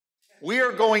We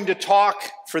are going to talk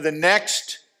for the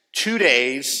next 2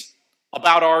 days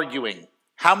about arguing.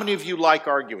 How many of you like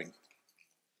arguing?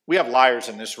 We have liars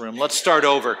in this room. Let's start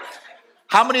over.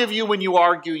 How many of you, when you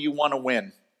argue, you want to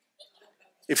win?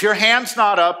 If your hand's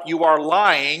not up, you are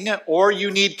lying or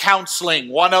you need counseling,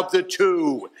 one of the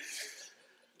two.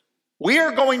 We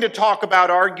are going to talk about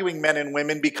arguing, men and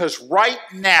women, because right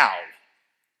now,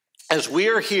 as we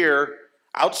are here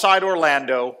outside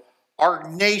Orlando, our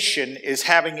nation is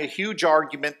having a huge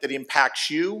argument that impacts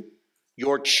you,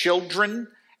 your children,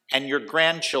 and your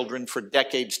grandchildren for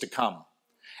decades to come.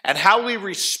 And how we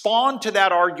respond to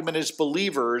that argument as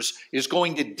believers is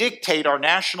going to dictate our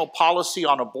national policy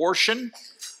on abortion,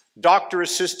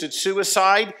 doctor-assisted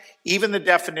suicide, even the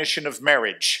definition of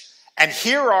marriage. And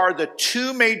here are the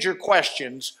two major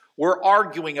questions we're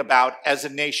arguing about as a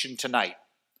nation tonight.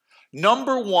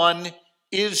 Number one,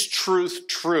 is truth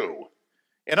true?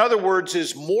 In other words,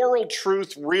 is moral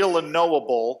truth real and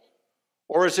knowable,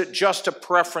 or is it just a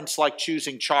preference like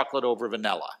choosing chocolate over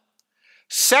vanilla?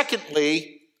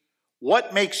 Secondly,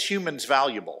 what makes humans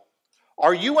valuable?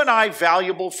 Are you and I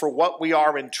valuable for what we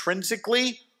are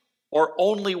intrinsically, or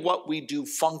only what we do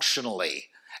functionally?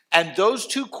 And those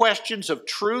two questions of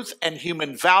truth and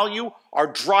human value are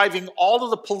driving all of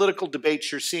the political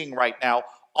debates you're seeing right now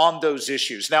on those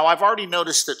issues. Now, I've already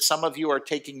noticed that some of you are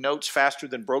taking notes faster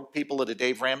than broke people at a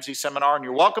Dave Ramsey seminar, and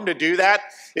you're welcome to do that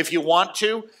if you want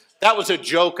to. That was a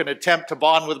joke, an attempt to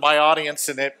bond with my audience,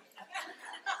 and it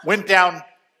went down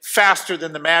faster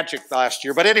than the Magic last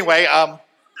year. But anyway,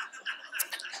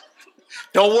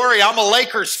 don't worry, I'm a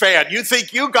Lakers fan. You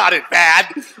think you got it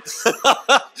bad.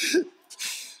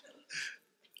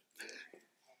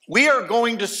 We are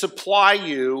going to supply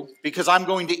you, because I'm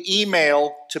going to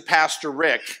email to Pastor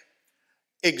Rick,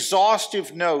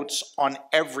 exhaustive notes on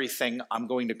everything I'm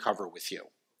going to cover with you.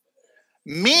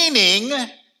 Meaning,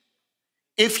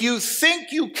 if you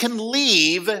think you can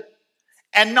leave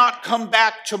and not come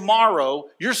back tomorrow,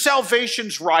 your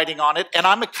salvation's riding on it, and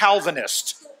I'm a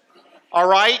Calvinist. All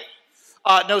right?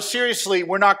 No, seriously,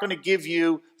 we're not going to give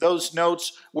you those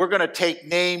notes. We're going to take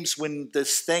names when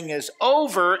this thing is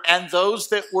over, and those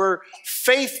that were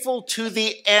faithful to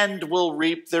the end will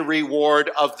reap the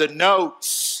reward of the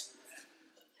notes.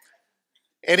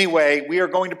 Anyway, we are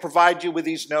going to provide you with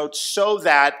these notes so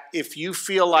that if you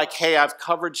feel like, hey, I've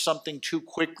covered something too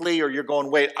quickly, or you're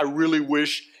going, wait, I really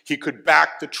wish he could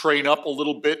back the train up a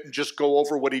little bit and just go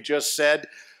over what he just said,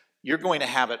 you're going to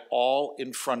have it all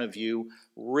in front of you,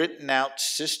 written out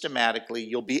systematically.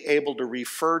 You'll be able to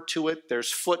refer to it.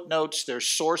 There's footnotes, there's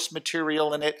source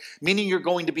material in it, meaning you're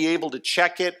going to be able to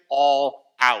check it all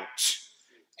out.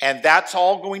 And that's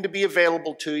all going to be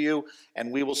available to you,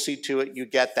 and we will see to it you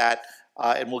get that,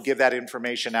 and we'll give that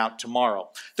information out tomorrow.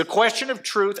 The question of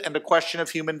truth and the question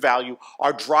of human value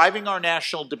are driving our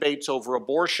national debates over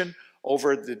abortion,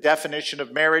 over the definition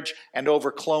of marriage, and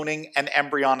over cloning and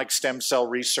embryonic stem cell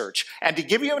research. And to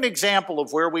give you an example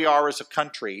of where we are as a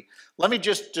country, let me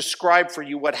just describe for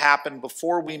you what happened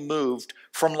before we moved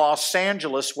from Los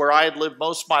Angeles, where I had lived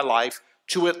most of my life,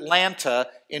 to Atlanta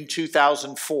in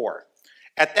 2004.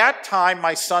 At that time,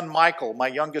 my son Michael, my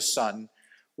youngest son,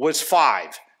 was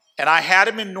 5, and I had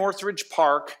him in Northridge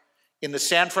Park in the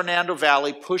San Fernando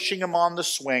Valley, pushing him on the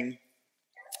swing.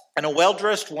 And a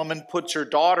well-dressed woman puts her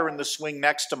daughter in the swing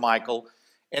next to Michael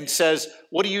and says,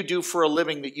 what do you do for a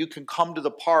living that you can come to the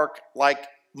park like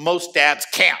most dads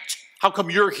can't? How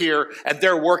come you're here and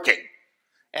they're working?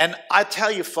 And I tell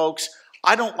you, folks,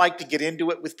 I don't like to get into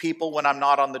it with people when I'm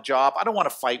not on the job. I don't want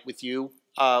to fight with you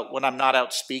when I'm not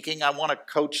out speaking. I want to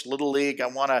coach Little League. I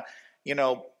want to,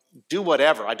 do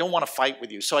whatever. I don't want to fight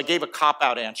with you. So I gave a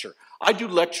cop-out answer. I do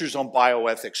lectures on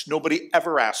bioethics. Nobody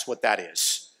ever asks what that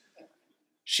is.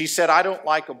 She said, I don't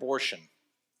like abortion.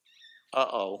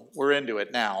 Uh-oh, we're into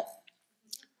it now.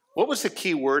 What was the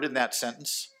key word in that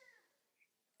sentence?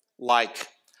 Like.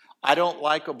 I don't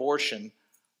like abortion.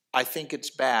 I think it's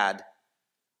bad,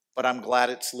 but I'm glad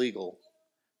it's legal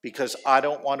because I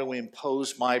don't want to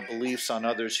impose my beliefs on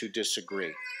others who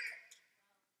disagree.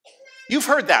 You've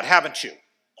heard that, haven't you?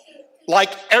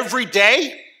 Like every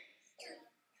day?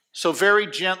 So very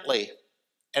gently.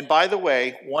 And by the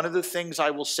way, one of the things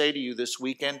I will say to you this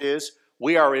weekend is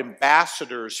we are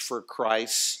ambassadors for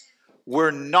Christ.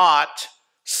 We're not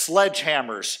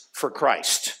sledgehammers for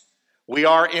Christ. We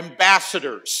are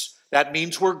ambassadors. That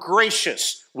means we're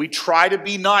gracious. We try to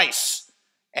be nice.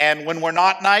 And when we're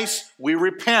not nice, we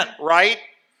repent, right?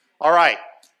 All right.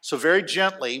 So very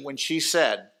gently, when she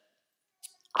said,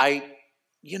 I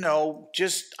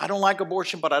don't like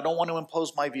abortion, but I don't want to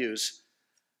impose my views.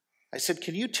 I said,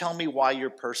 can you tell me why you're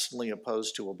personally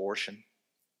opposed to abortion?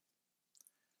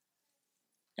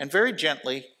 And very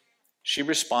gently, she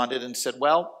responded and said,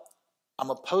 well, I'm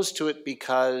opposed to it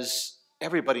because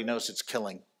everybody knows it's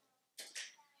killing.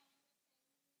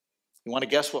 You want to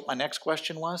guess what my next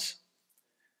question was?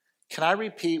 Can I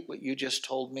repeat what you just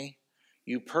told me?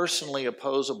 You personally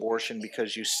oppose abortion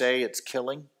because you say it's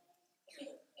killing,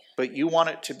 but you want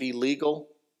it to be legal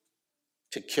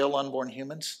to kill unborn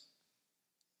humans?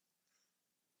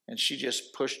 And she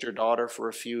just pushed her daughter for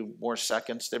a few more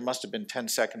seconds. There must have been 10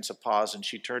 seconds of pause, and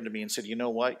she turned to me and said, you know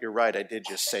what? You're right, I did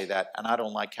just say that, and I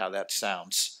don't like how that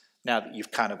sounds, now that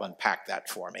you've kind of unpacked that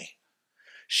for me.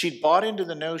 She'd bought into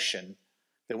the notion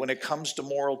that when it comes to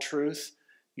moral truth,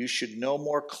 you should no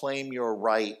more claim your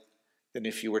right than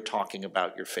if you were talking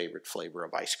about your favorite flavor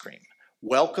of ice cream.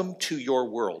 Welcome to your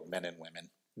world, men and women.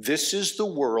 This is the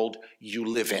world you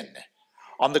live in.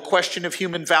 On the question of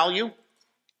human value,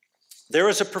 there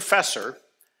is a professor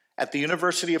at the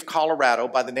University of Colorado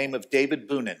by the name of David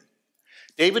Boonin.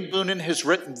 David Boonin has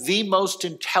written the most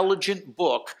intelligent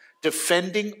book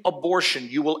defending abortion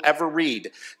you will ever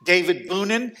read. David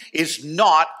Boonin is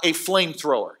not a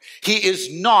flamethrower. He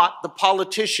is not the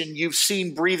politician you've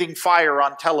seen breathing fire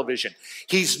on television.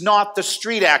 He's not the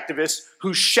street activist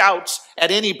who shouts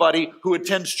at anybody who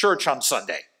attends church on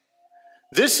Sunday.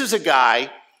 This is a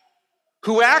guy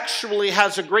who actually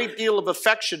has a great deal of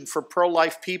affection for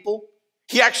pro-life people.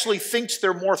 He actually thinks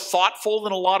they're more thoughtful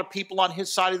than a lot of people on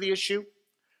his side of the issue.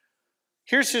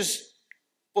 Here's his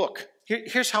book.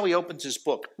 Here's how he opens his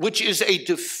book, which is a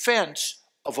defense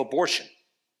of abortion.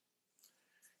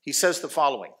 He says the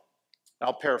following.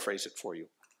 I'll paraphrase it for you.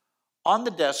 On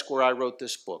the desk where I wrote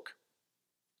this book,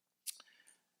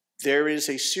 there is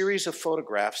a series of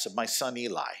photographs of my son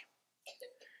Eli.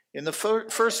 In the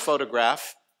first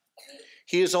photograph,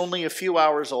 he is only a few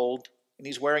hours old, and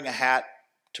he's wearing a hat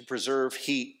to preserve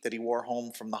heat that he wore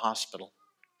home from the hospital.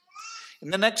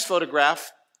 In the next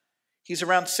photograph, he's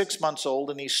around 6 months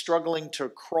old, and he's struggling to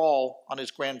crawl on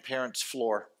his grandparents'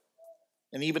 floor,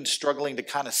 and even struggling to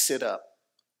kind of sit up.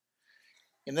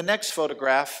 In the next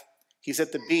photograph, he's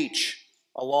at the beach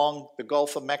along the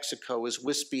Gulf of Mexico, his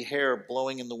wispy hair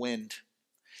blowing in the wind.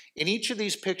 In each of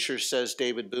these pictures, says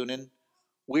David Boonin,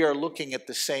 we are looking at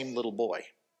the same little boy.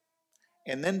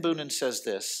 And then Boonin says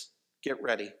this, get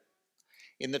ready.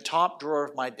 In the top drawer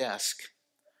of my desk,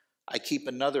 I keep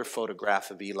another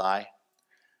photograph of Eli.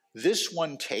 This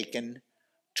one taken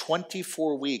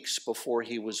 24 weeks before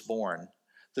he was born.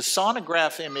 The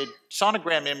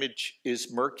sonogram image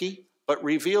is murky, but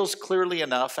reveals clearly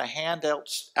enough a hand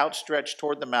outstretched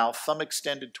toward the mouth, thumb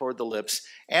extended toward the lips,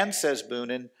 and, says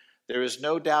Boonin, there is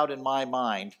no doubt in my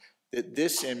mind that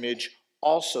this image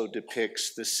also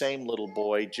depicts the same little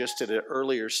boy just at an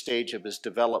earlier stage of his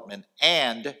development.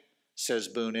 And, says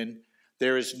Boonin,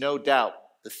 there is no doubt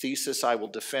the thesis I will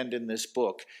defend in this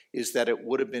book is that it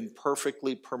would have been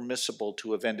perfectly permissible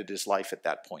to have ended his life at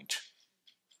that point.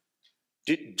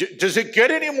 Does it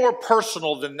get any more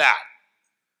personal than that?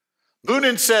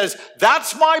 Boonin says,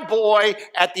 that's my boy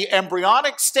at the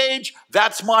embryonic stage.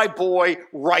 That's my boy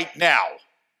right now.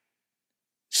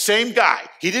 Same guy.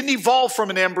 He didn't evolve from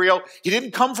an embryo. He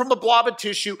didn't come from a blob of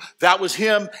tissue. That was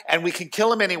him, and we can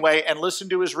kill him anyway. And listen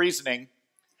to his reasoning.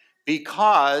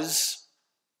 Because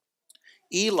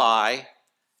Eli,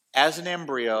 as an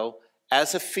embryo,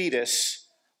 as a fetus,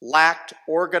 lacked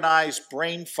organized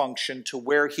brain function to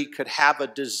where he could have a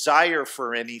desire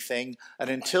for anything. And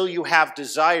until you have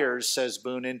desires, says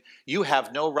Boonin, you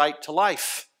have no right to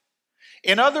life.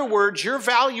 In other words, your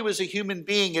value as a human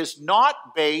being is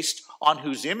not based on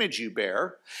whose image you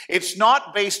bear. It's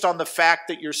not based on the fact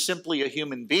that you're simply a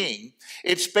human being.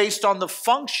 It's based on the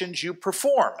functions you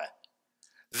perform.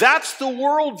 That's the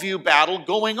worldview battle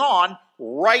going on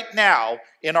right now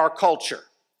in our culture.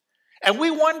 And we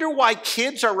wonder why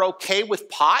kids are okay with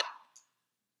pot.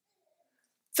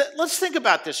 Let's think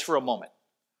about this for a moment.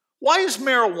 Why is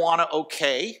marijuana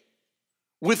okay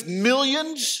with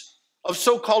millions of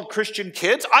so-called Christian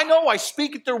kids? I know, I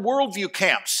speak at their worldview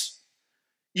camps.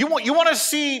 You want to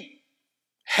see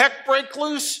heck break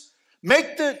loose?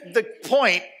 Make the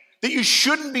point that you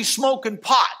shouldn't be smoking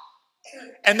pot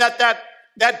and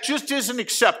that just isn't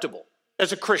acceptable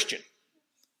as a Christian.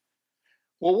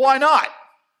 Well, why not?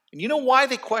 And you know why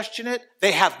they question it?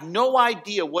 They have no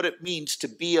idea what it means to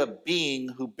be a being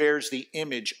who bears the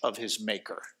image of his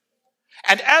maker.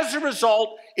 And as a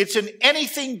result, it's an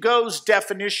anything goes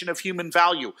definition of human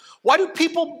value. Why do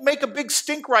people make a big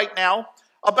stink right now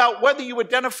about whether you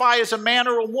identify as a man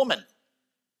or a woman?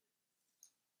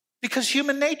 Because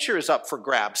human nature is up for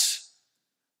grabs.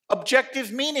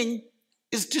 Objective meaning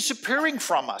is disappearing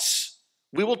from us.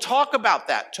 We will talk about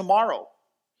that tomorrow.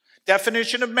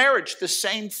 Definition of marriage, the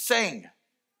same thing.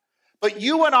 But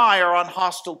you and I are on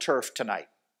hostile turf tonight.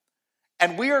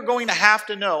 And we are going to have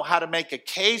to know how to make a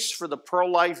case for the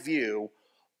pro-life view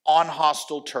on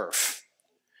hostile turf.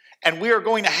 And we are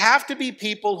going to have to be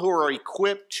people who are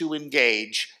equipped to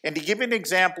engage. And to give you an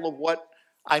example of what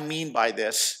I mean by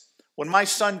this, when my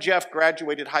son Jeff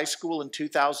graduated high school in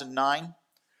 2009,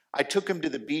 I took him to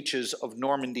the beaches of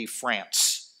Normandy,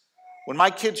 France. When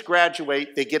my kids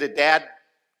graduate, they get a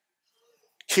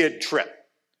dad-kid trip.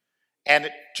 And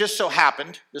it just so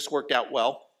happened, this worked out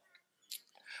well,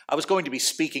 I was going to be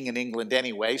speaking in England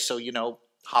anyway, so,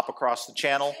 hop across the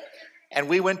channel. And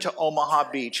we went to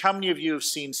Omaha Beach. How many of you have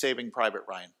seen Saving Private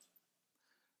Ryan?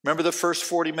 Remember the first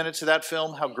 40 minutes of that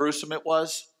film, how gruesome it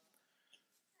was?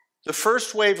 The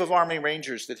first wave of Army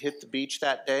Rangers that hit the beach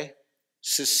that day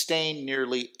sustained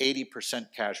nearly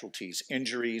 80% casualties,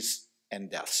 injuries, and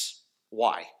deaths.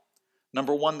 Why?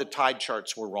 Number one, the tide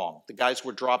charts were wrong. The guys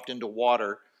were dropped into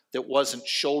water that wasn't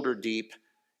shoulder deep.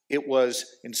 It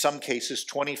was, in some cases,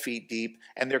 20 feet deep,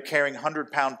 and they're carrying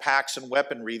 100-pound packs and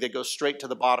weaponry. They go straight to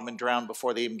the bottom and drown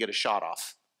before they even get a shot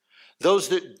off. Those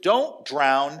that don't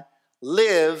drown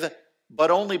live,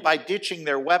 but only by ditching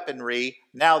their weaponry.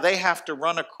 Now they have to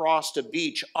run across a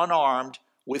beach unarmed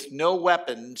with no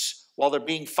weapons while they're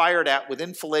being fired at with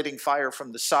enfilading fire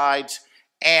from the sides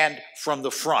and from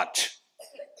the front.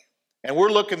 And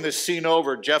we're looking this scene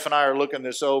over. Jeff and I are looking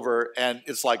this over, and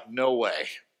it's like, no way.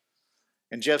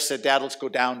 And Jeff said, Dad, let's go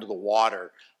down to the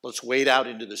water. Let's wade out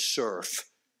into the surf,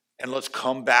 and let's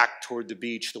come back toward the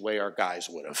beach the way our guys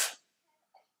would have.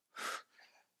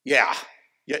 Yeah,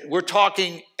 we're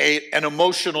talking an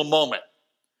emotional moment.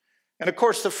 And of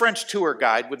course, the French tour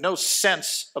guide, with no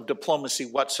sense of diplomacy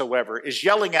whatsoever, is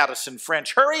yelling at us in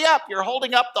French, hurry up, you're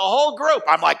holding up the whole group.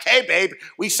 I'm like, hey, babe,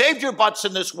 we saved your butts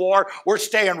in this war. We're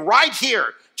staying right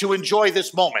here to enjoy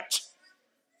this moment.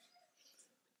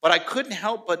 But I couldn't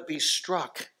help but be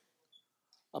struck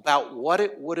about what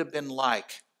it would have been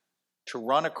like to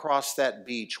run across that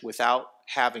beach without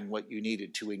having what you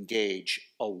needed to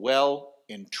engage a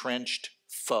well-entrenched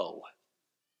foe.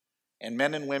 And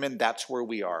men and women, that's where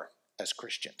we are as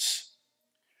Christians.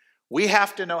 We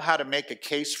have to know how to make a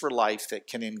case for life that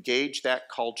can engage that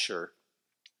culture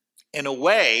in a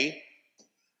way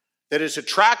that is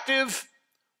attractive,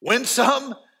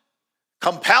 winsome,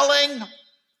 compelling,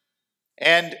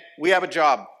 and we have a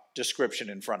job description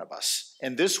in front of us.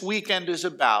 And this weekend is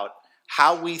about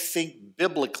how we think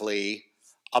biblically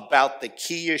about the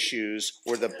key issues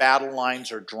where the battle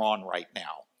lines are drawn right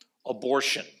now.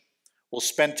 Abortion. We'll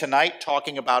spend tonight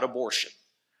talking about abortion.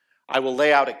 I will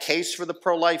lay out a case for the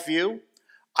pro-life view.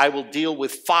 I will deal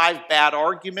with 5 bad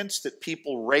arguments that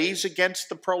people raise against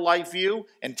the pro-life view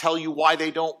and tell you why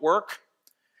they don't work.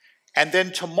 And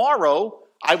then tomorrow,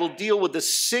 I will deal with the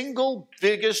single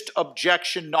biggest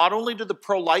objection, not only to the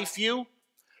pro-life view,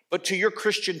 but to your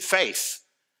Christian faith,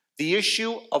 the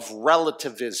issue of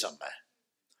relativism.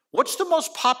 What's the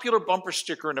most popular bumper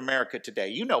sticker in America today?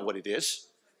 You know what it is.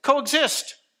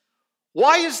 Coexist.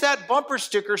 Why is that bumper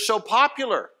sticker so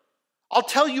popular? I'll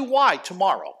tell you why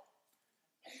tomorrow.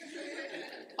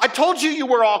 I told you you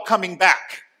were all coming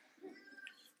back.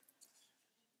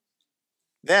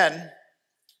 Then,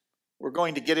 we're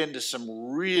going to get into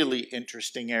some really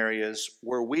interesting areas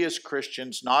where we as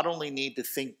Christians not only need to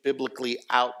think biblically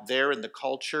out there in the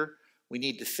culture, we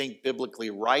need to think biblically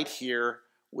right here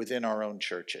within our own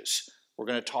churches. We're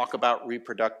going to talk about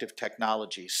reproductive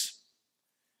technologies.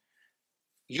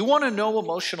 You want to know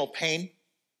emotional pain?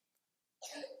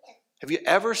 Have you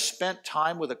ever spent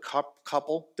time with a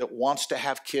couple that wants to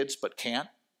have kids but can't?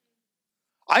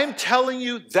 I am telling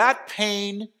you that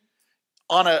pain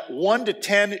on a 1 to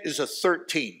 10 is a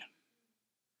 13.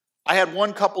 I had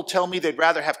one couple tell me they'd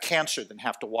rather have cancer than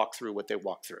have to walk through what they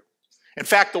walked through. In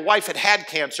fact, the wife had had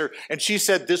cancer, and she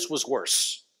said this was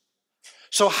worse.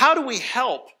 So how do we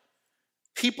help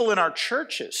people in our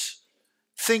churches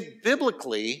think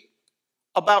biblically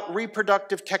about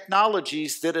reproductive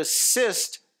technologies that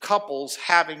assist couples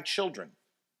having children?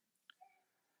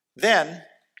 Then,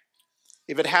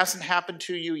 if it hasn't happened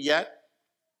to you yet,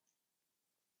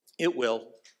 it will.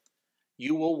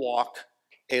 You will walk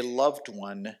a loved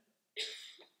one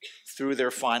through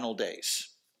their final days.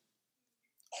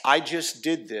 I just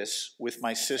did this with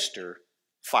my sister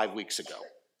 5 weeks ago.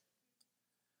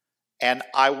 And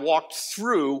I walked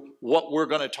through what we're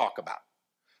going to talk about.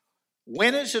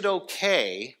 When is it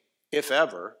okay, if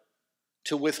ever,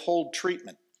 to withhold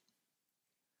treatment?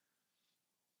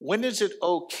 When is it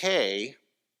okay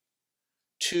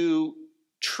to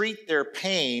treat their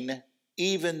pain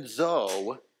even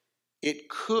though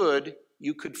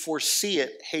you could foresee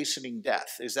it hastening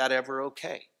death? Is that ever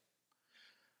okay?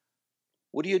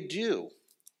 What do you do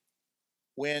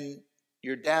when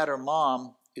your dad or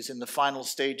mom is in the final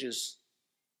stages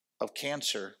of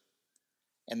cancer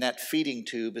and that feeding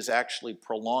tube is actually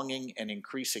prolonging and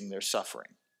increasing their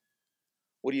suffering?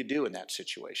 What do you do in that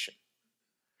situation?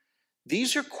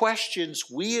 These are questions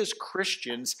we as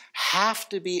Christians have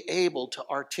to be able to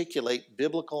articulate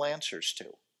biblical answers to.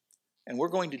 And we're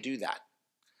going to do that.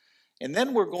 And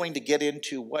then we're going to get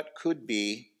into what could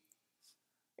be,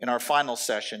 in our final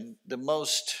session, the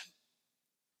most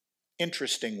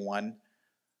interesting one.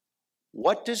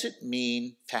 What does it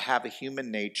mean to have a human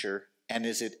nature, and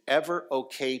is it ever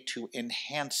okay to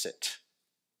enhance it?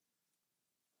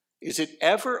 Is it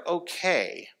ever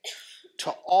okay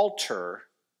to alter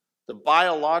the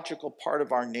biological part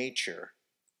of our nature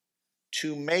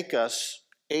to make us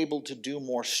able to do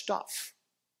more stuff?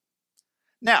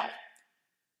 Now,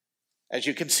 as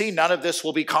you can see, none of this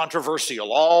will be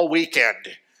controversial all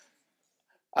weekend.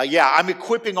 I'm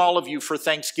equipping all of you for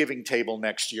Thanksgiving table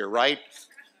next year, right?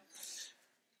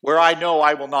 Where I know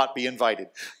I will not be invited.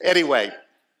 Anyway,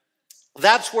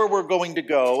 that's where we're going to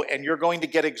go, and you're going to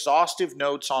get exhaustive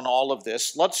notes on all of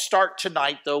this. Let's start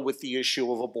tonight, though, with the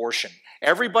issue of abortion.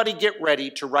 Everybody get ready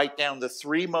to write down the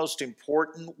 3 most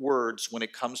important words when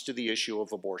it comes to the issue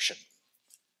of abortion.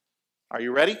 Are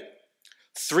you ready?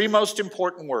 3 most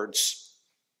important words.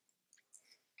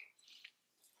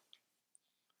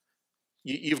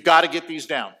 You've got to get these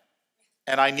down.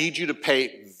 And I need you to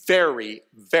pay very,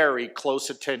 very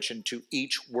close attention to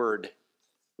each word.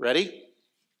 Ready?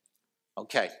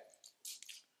 Okay.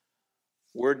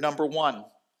 Word number 1,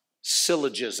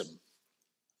 syllogism.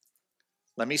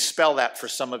 Let me spell that for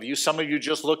some of you. Some of you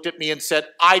just looked at me and said,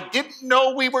 I didn't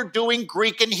know we were doing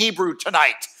Greek and Hebrew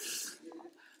tonight.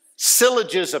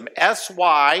 Syllogism,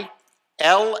 S-Y-L-L-O-G-I-S-M.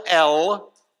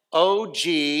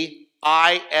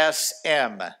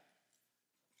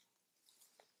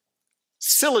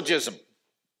 Syllogism.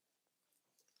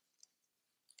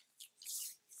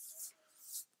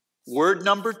 Word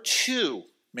number 2,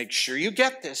 make sure you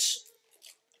get this.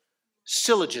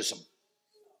 Syllogism.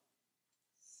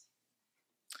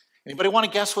 Anybody want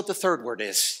to guess what the 3rd word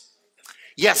is?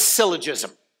 Yes,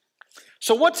 syllogism.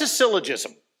 So what's a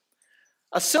syllogism?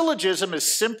 A syllogism is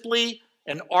simply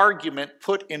an argument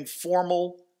put in a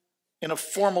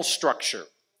formal structure.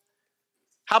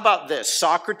 How about this?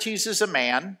 Socrates is a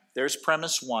man. There's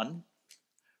premise 1.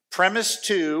 Premise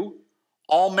 2,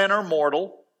 all men are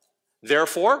mortal.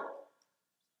 Therefore,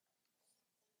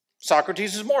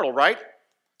 Socrates is mortal, right?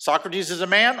 Socrates is a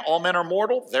man. All men are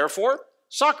mortal. Therefore,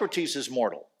 Socrates is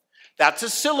mortal. That's a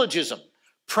syllogism.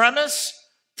 Premise,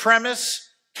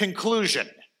 conclusion.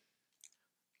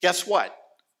 Guess what?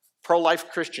 Pro-life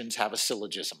Christians have a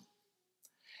syllogism.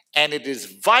 And it is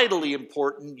vitally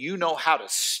important you know how to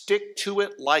stick to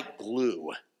it like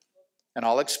glue. And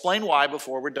I'll explain why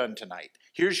before we're done tonight.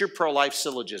 Here's your pro-life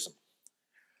syllogism.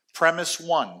 Premise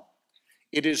 1,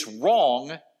 it is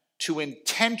wrong to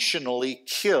intentionally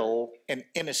kill an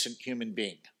innocent human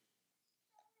being.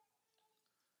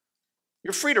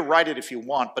 You're free to write it if you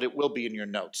want, but it will be in your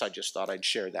notes. I just thought I'd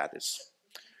share that as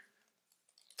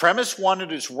premise 1,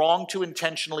 it is wrong to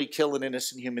intentionally kill an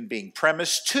innocent human being.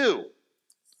 Premise 2,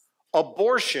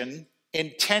 abortion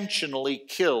intentionally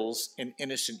kills an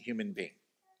innocent human being.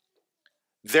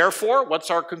 Therefore, what's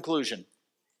our conclusion?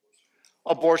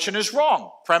 Abortion is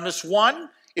wrong. Premise 1,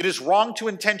 it is wrong to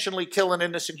intentionally kill an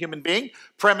innocent human being.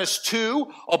 Premise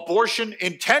 2, abortion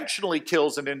intentionally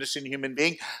kills an innocent human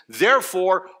being.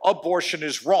 Therefore, abortion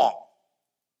is wrong.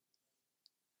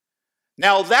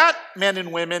 Now that, men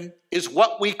and women, is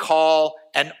what we call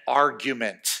an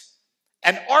argument.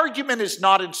 An argument is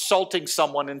not insulting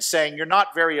someone and saying you're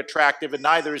not very attractive and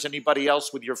neither is anybody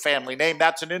else with your family name.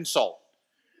 That's an insult.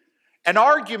 An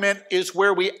argument is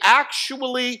where we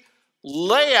actually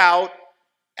lay out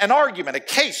an argument, a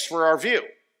case for our view.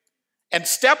 And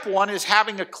step 1 is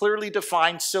having a clearly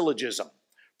defined syllogism.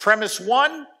 Premise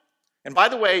 1, and by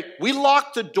the way, we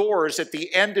lock the doors at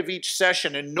the end of each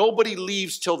session and nobody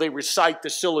leaves till they recite the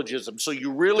syllogism. So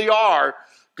you really are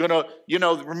gonna,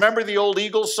 remember the old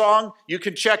Eagles song? You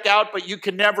can check out, but you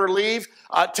can never leave.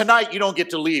 Tonight, you don't get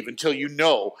to leave until you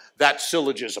know that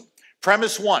syllogism.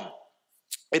 Premise 1,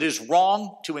 it is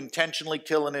wrong to intentionally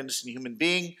kill an innocent human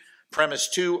being. Premise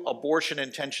 2, abortion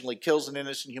intentionally kills an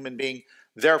innocent human being.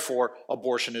 Therefore,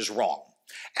 abortion is wrong.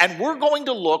 And we're going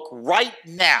to look right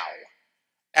now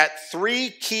at 3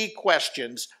 key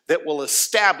questions that will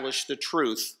establish the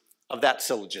truth of that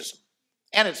syllogism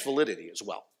and its validity as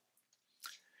well.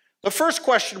 The first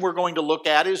question we're going to look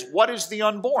at is, what is the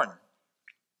unborn?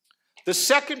 The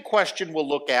second question we'll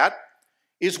look at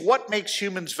is, what makes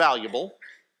humans valuable?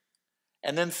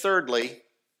 And then thirdly,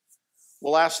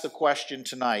 we'll ask the question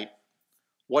tonight,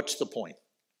 what's the point?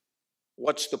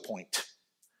 What's the point?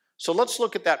 So let's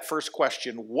look at that first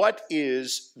question. What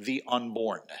is the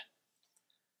unborn?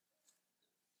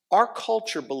 Our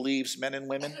culture believes, men and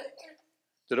women,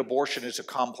 that abortion is a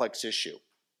complex issue.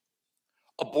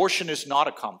 Abortion is not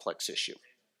a complex issue.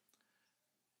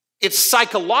 It's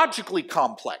psychologically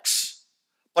complex,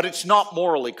 but it's not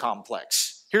morally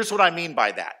complex. Here's what I mean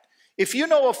by that. If you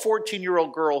know a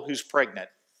 14-year-old girl who's pregnant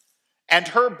and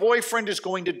her boyfriend is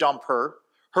going to dump her,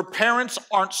 her parents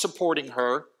aren't supporting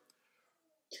her,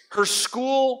 her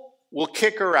school will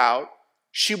kick her out,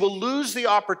 she will lose the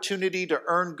opportunity to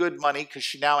earn good money because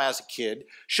she now has a kid,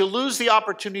 she'll lose the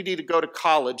opportunity to go to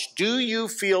college, do you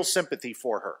feel sympathy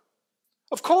for her?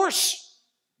 Of course.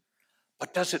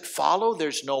 But does it follow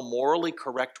there's no morally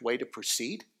correct way to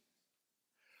proceed?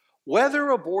 Whether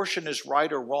abortion is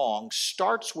right or wrong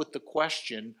starts with the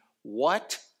question,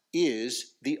 what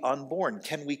is the unborn?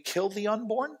 Can we kill the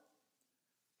unborn?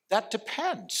 That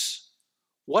depends.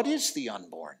 What is the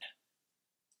unborn?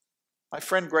 My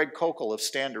friend Greg Kokel of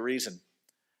Stand to Reason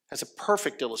has a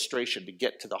perfect illustration to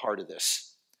get to the heart of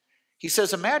this. He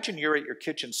says, imagine you're at your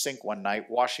kitchen sink one night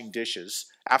washing dishes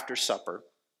after supper.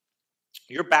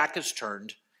 Your back is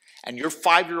turned, and your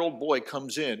 5-year-old boy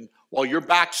comes in while your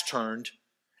back's turned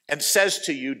and says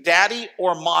to you, Daddy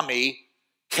or Mommy,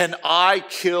 can I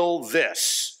kill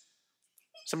this?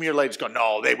 Some of your ladies go,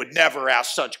 no, they would never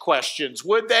ask such questions,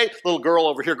 would they? Little girl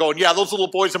over here going, yeah, those little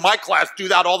boys in my class do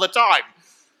that all the time.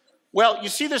 Well, you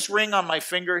see this ring on my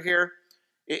finger here?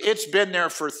 It's been there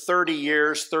for 30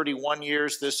 years, 31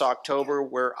 years this October,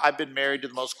 where I've been married to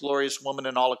the most glorious woman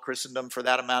in all of Christendom for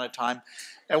that amount of time.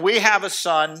 And we have a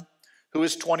son who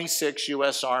is 26,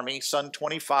 U.S. Army, son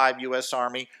 25, U.S.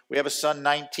 Army. We have a son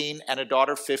 19 and a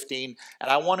daughter 15. And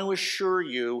I want to assure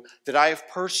you that I have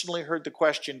personally heard the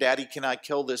question, Daddy, can I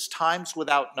kill this? Times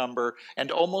without number. And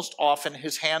almost often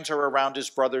his hands are around his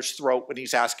brother's throat when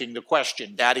he's asking the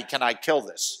question, Daddy, can I kill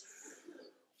this?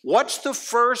 What's the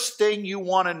first thing you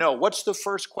want to know? What's the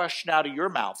first question out of your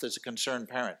mouth as a concerned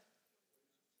parent?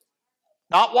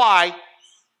 Not why.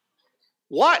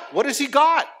 What? What has he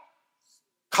got?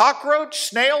 Cockroach,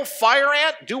 snail, fire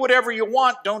ant? Do whatever you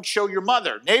want. Don't show your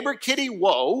mother. Neighbor kitty,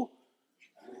 whoa.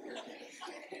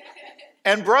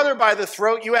 And brother by the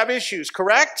throat, you have issues,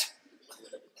 correct?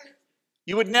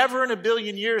 You would never in a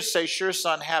billion years say, sure,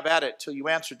 son, have at it, till you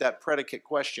answered that predicate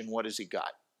question, what has he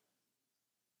got?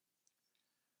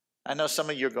 I know some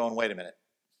of you are going, wait a minute.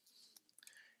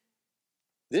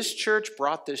 This church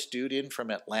brought this dude in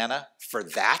from Atlanta for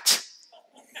that?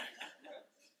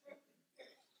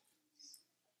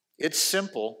 It's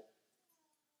simple,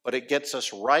 but it gets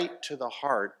us right to the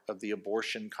heart of the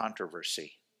abortion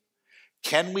controversy.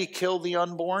 Can we kill the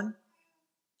unborn?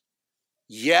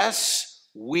 Yes,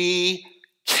 we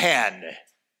can.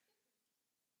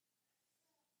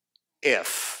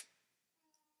 If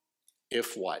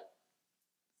what?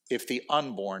 If the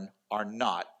unborn are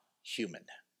not human.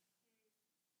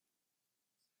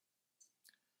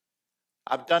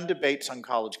 I've done debates on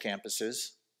college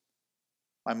campuses.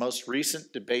 My most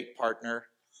recent debate partner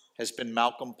has been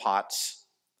Malcolm Potts.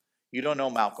 You don't know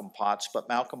Malcolm Potts, but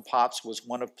Malcolm Potts was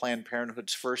one of Planned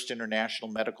Parenthood's first international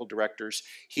medical directors.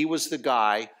 He was the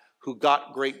guy who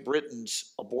got Great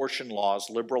Britain's abortion laws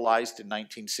liberalized in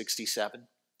 1967.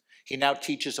 He now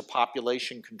teaches a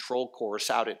population control course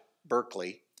out at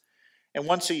Berkeley. And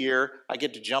once a year, I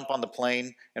get to jump on the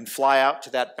plane and fly out to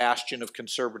that bastion of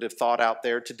conservative thought out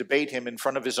there to debate him in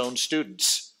front of his own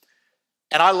students.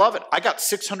 And I love it. I got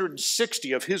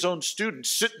 660 of his own students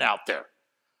sitting out there.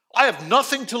 I have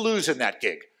nothing to lose in that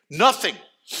gig. Nothing.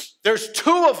 There's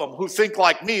 2 of them who think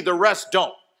like me. The rest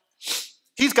don't.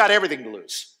 He's got everything to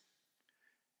lose.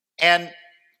 And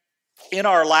in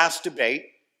our last debate,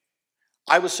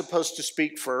 I was supposed to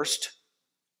speak first.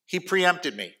 He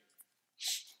preempted me.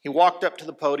 He walked up to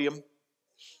the podium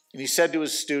and he said to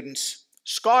his students,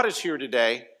 Scott is here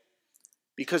today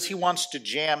because he wants to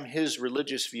jam his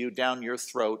religious view down your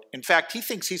throat. In fact, he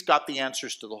thinks he's got the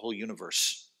answers to the whole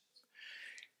universe.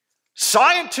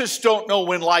 Scientists don't know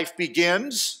when life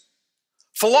begins.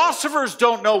 Philosophers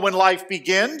don't know when life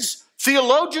begins.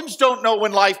 Theologians don't know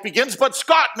when life begins, but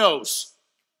Scott knows.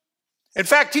 In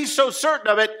fact, he's so certain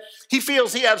of it, he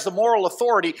feels he has the moral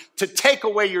authority to take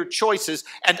away your choices,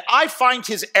 and I find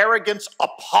his arrogance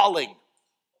appalling.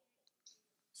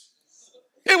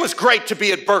 It was great to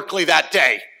be at Berkeley that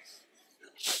day.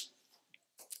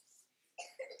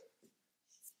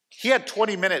 He had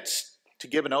 20 minutes to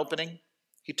give an opening.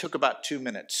 He took about 2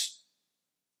 minutes.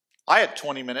 I had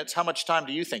 20 minutes. How much time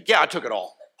do you think? Yeah, I took it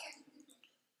all.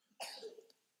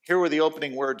 Here were the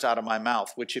opening words out of my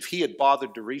mouth, which if he had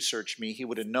bothered to research me, he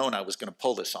would have known I was going to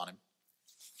pull this on him.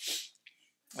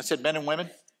 I said, men and women,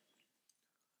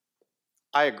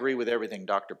 I agree with everything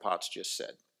Dr. Potts just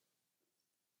said.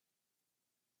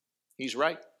 He's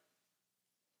right.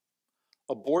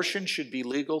 Abortion should be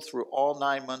legal through all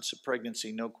 9 months of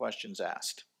pregnancy, no questions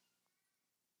asked.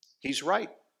 He's right.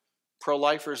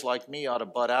 Pro-lifers like me ought to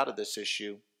butt out of this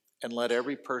issue and let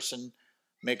every person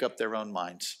make up their own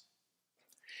minds.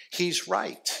 He's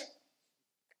right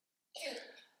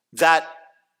that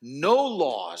no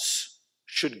laws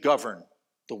should govern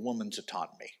the woman's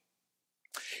autonomy.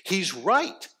 He's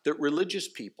right that religious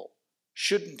people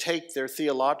shouldn't take their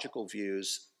theological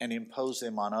views and impose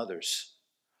them on others.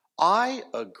 I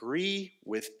agree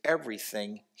with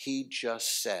everything he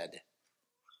just said.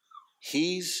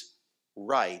 He's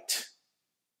right.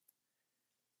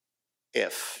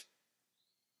 If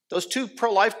those two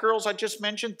pro-life girls I just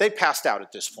mentioned, they passed out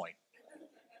at this point.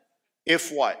 If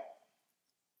what?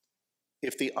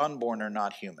 If the unborn are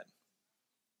not human.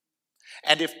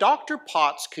 And if Dr.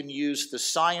 Potts can use the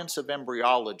science of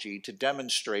embryology to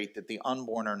demonstrate that the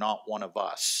unborn are not one of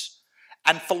us,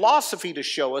 and philosophy to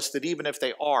show us that even if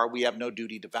they are, we have no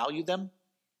duty to value them,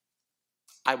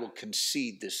 I will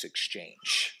concede this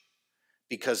exchange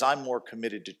because I'm more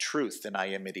committed to truth than I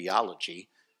am ideology.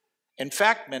 In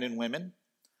fact, men and women,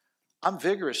 I'm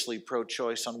vigorously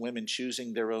pro-choice on women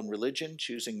choosing their own religion,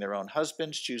 choosing their own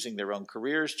husbands, choosing their own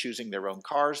careers, choosing their own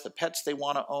cars, the pets they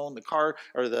want to own, the car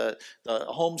or the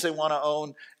homes they want to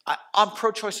own. I'm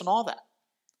pro-choice on all that.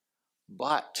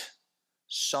 But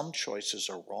some choices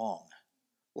are wrong,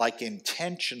 like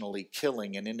intentionally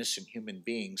killing an innocent human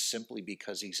being simply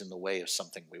because he's in the way of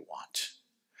something we want.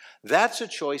 That's a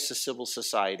choice a civil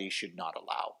society should not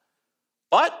allow.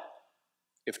 But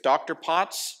if Dr.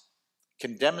 Potts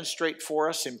can demonstrate for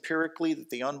us empirically that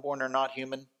the unborn are not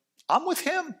human, I'm with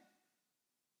him.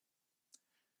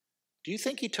 Do you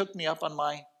think he took me up on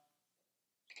my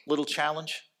little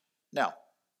challenge? No.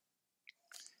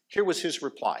 Here was his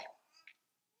reply.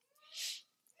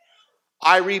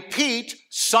 I repeat,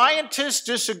 scientists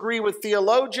disagree with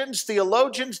theologians.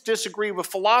 Theologians disagree with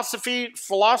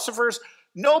philosophers.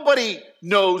 Nobody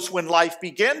knows when life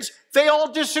begins. They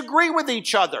all disagree with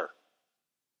each other.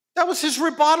 That was his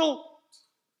rebuttal.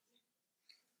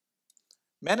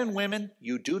 Men and women,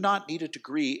 you do not need a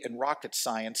degree in rocket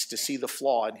science to see the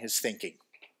flaw in his thinking.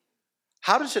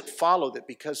 How does it follow that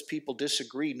because people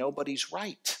disagree, nobody's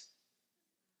right?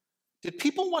 Did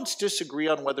people once disagree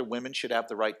on whether women should have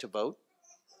the right to vote?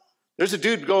 There's a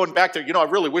dude going back there, I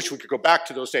really wish we could go back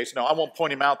to those days. No, I won't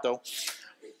point him out, though.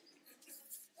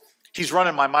 He's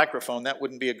running my microphone. That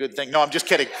wouldn't be a good thing. No, I'm just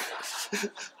kidding.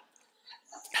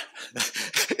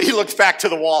 He looks back to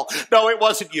the wall. No, it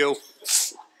wasn't you.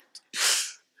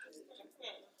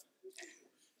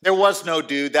 There was no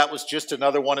dude. That was just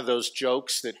another one of those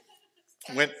jokes that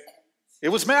went, it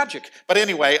was magic. But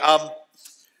anyway,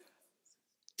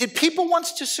 did people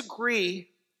once disagree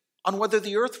on whether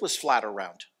the earth was flat or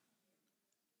round?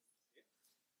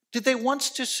 Did they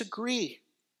once disagree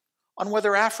on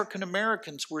whether African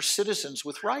Americans were citizens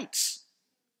with rights?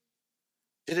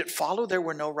 Did it follow there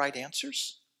were no right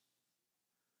answers?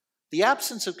 The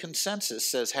absence of consensus,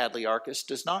 says Hadley Arkes,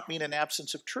 does not mean an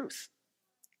absence of truth.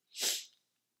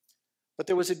 But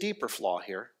there was a deeper flaw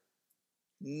here.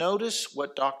 Notice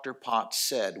what Dr. Potts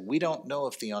said. We don't know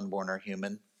if the unborn are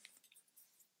human.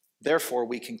 Therefore,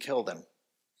 we can kill them.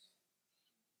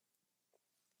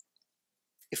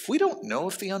 If we don't know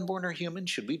if the unborn are human,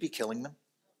 should we be killing them?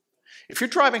 If you're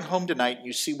driving home tonight and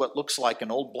you see what looks like an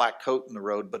old black coat in the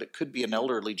road, but it could be an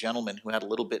elderly gentleman who had a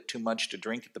little bit too much to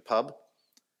drink at the pub,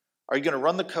 are you going to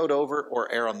run the coat over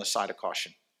or err on the side of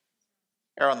caution?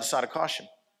 Err on the side of caution.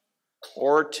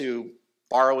 Or to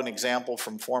borrow an example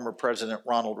from former President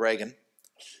Ronald Reagan,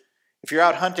 if you're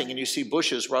out hunting and you see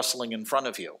bushes rustling in front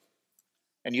of you,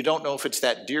 and you don't know if it's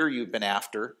that deer you've been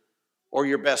after or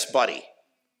your best buddy,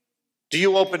 do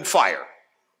you open fire?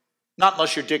 Not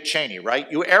unless you're Dick Cheney, right?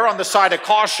 You err on the side of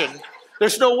caution.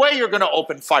 There's no way you're going to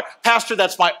open fire. Pastor,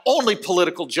 that's my only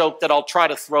political joke that I'll try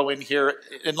to throw in here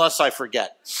unless I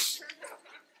forget.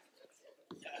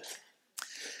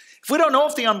 If we don't know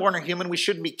if the unborn are human, we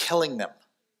shouldn't be killing them.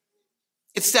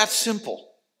 It's that simple.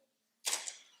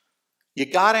 You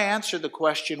got to answer the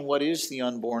question, what is the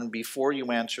unborn, before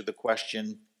you answer the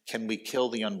question, can we kill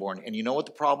the unborn? And you know what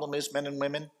the problem is, men and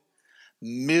women?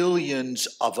 Millions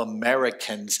of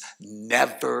Americans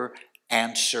never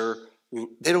answer.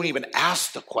 They don't even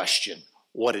ask the question,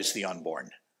 what is the unborn?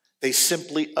 They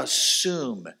simply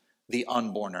assume the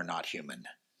unborn are not human.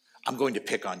 I'm going to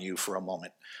pick on you for a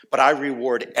moment, but I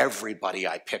reward everybody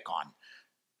I pick on.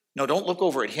 No, don't look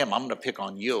over at him. I'm going to pick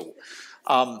on you.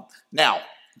 Now,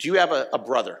 do you have a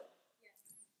brother?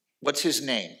 What's his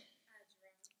name?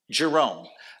 Jerome.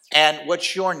 And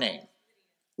what's your name?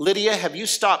 Lydia, have you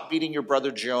stopped beating your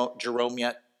brother Jerome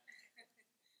yet?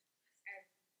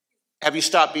 Have you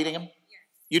stopped beating him?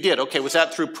 You did. Okay. Was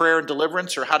that through prayer and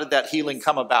deliverance, or how did that healing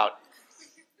come about?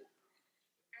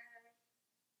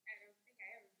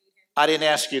 I didn't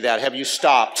ask you that. Have you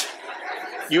stopped?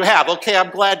 You have. Okay, I'm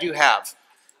glad you have.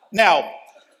 Now,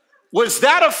 was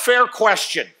that a fair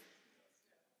question?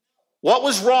 What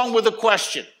was wrong with the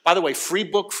question? By the way, free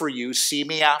book for you. See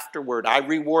me afterward. I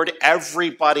reward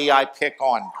everybody I pick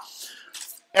on.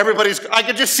 I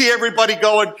could just see everybody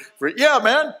going, yeah,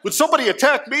 man, would somebody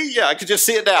attack me? Yeah, I could just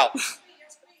see it now.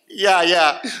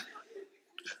 Yeah.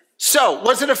 So,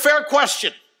 was it a fair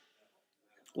question?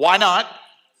 Why not?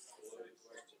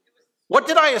 What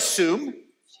did I assume?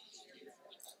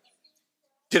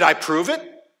 Did I prove it?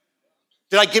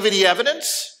 Did I give any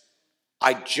evidence?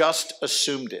 I just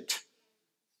assumed it.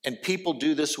 And people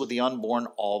do this with the unborn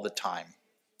all the time.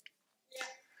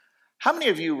 How many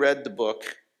of you read the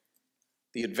book,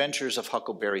 The Adventures of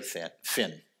Huckleberry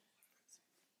Finn?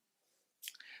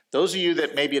 Those of you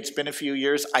that maybe it's been a few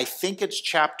years, I think it's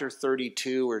chapter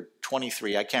 32 or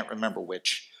 23, I can't remember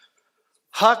which.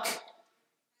 Huck,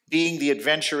 being the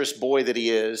adventurous boy that he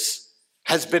is,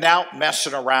 has been out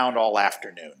messing around all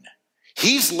afternoon.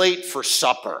 He's late for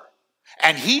supper,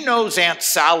 and he knows Aunt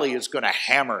Sally is going to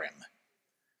hammer him.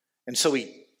 And so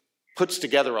he puts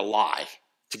together a lie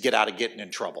to get out of getting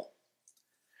in trouble.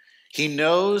 He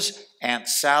knows Aunt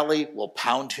Sally will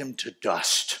pound him to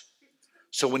dust.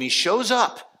 So when he shows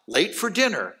up late for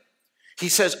dinner, he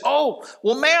says, oh,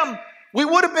 well, ma'am, we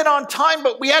would have been on time,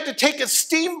 but we had to take a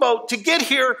steamboat to get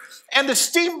here, and the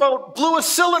steamboat blew a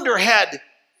cylinder head.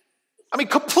 I mean,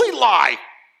 complete lie.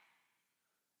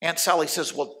 Aunt Sally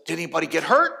says, well, did anybody get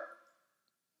hurt?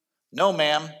 No,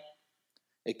 ma'am.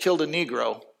 It killed a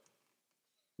Negro,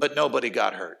 but nobody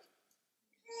got hurt.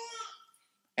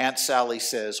 Aunt Sally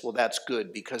says, well, that's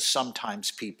good, because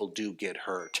sometimes people do get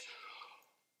hurt.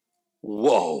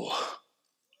 Whoa.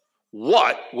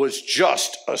 What was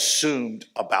just assumed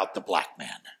about the black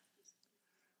man?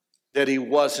 That he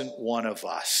wasn't one of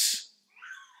us.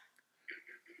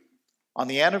 On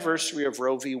the anniversary of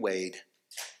Roe v. Wade,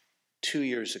 2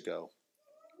 years ago,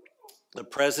 the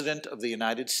President of the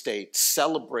United States,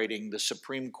 celebrating the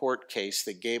Supreme Court case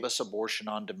that gave us abortion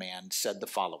on demand, said the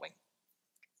following: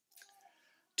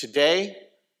 today,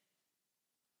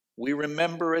 we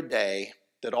remember a day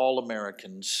that all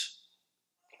Americans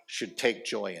should take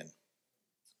joy in.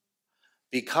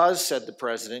 Because, said the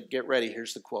President, get ready,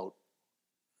 here's the quote,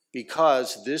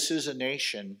 because this is a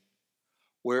nation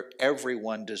where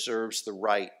everyone deserves the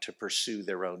right to pursue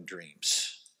their own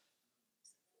dreams.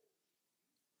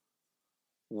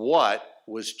 What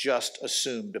was just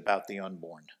assumed about the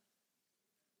unborn?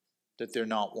 That they're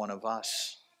not one of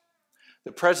us.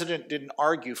 The President didn't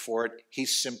argue for it, he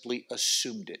simply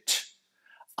assumed it.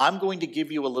 I'm going to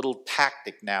give you a little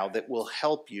tactic now that will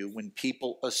help you when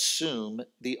people assume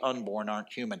the unborn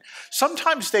aren't human.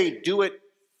 Sometimes they do it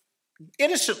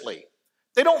innocently.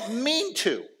 They don't mean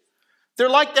to. They're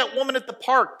like that woman at the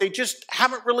park. They just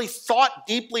haven't really thought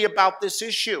deeply about this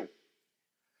issue.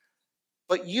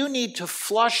 But you need to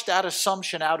flush that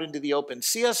assumption out into the open.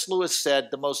 C.S. Lewis said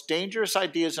the most dangerous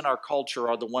ideas in our culture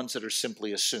are the ones that are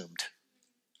simply assumed.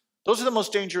 Those are the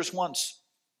most dangerous ones.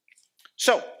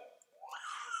 So,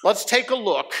 let's take a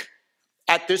look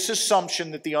at this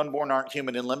assumption that the unborn aren't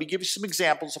human. And let me give you some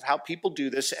examples of how people do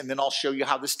this, and then I'll show you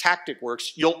how this tactic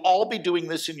works. You'll all be doing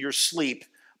this in your sleep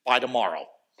by tomorrow.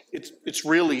 It's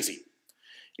real easy.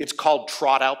 It's called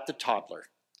trot out the toddler.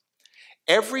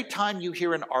 Every time you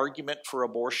hear an argument for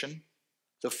abortion,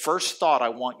 the first thought I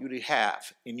want you to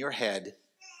have in your head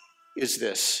is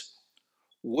this: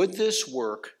 would this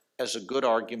work as a good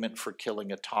argument for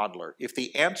killing a toddler? If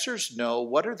the answer's no,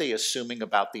 what are they assuming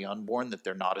about the unborn that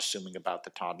they're not assuming about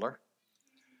the toddler?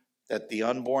 That the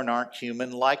unborn aren't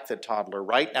human like the toddler,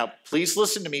 right? Now, please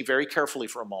listen to me very carefully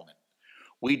for a moment.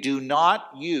 We do not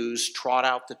use trot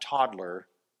out the toddler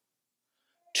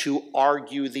to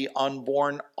argue the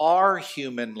unborn are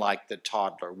human like the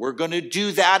toddler. We're going to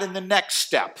do that in the next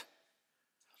step.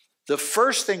 The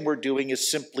first thing we're doing is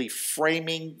simply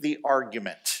framing the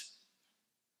argument.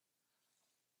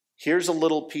 Here's a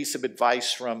little piece of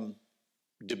advice from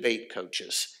debate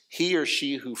coaches. He or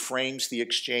she who frames the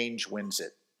exchange wins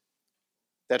it.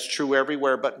 That's true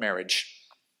everywhere but marriage.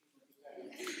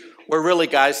 Where really,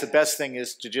 guys, the best thing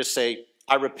is to just say,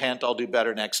 I repent, I'll do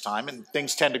better next time, and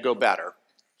things tend to go better.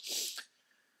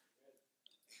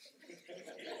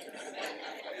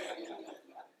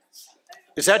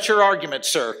 Is that your argument,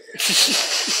 sir?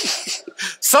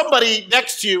 Somebody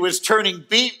next to you is turning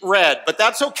beet red, but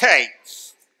that's okay.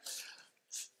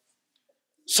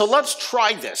 So let's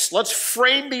try this. Let's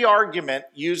frame the argument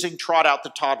using trot out the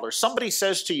toddler. Somebody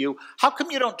says to you, how come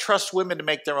you don't trust women to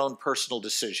make their own personal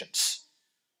decisions?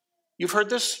 You've heard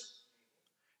this?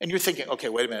 And you're thinking, okay,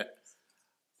 wait a minute.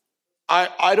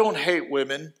 I don't hate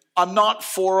women. I'm not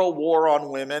for a war on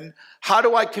women. How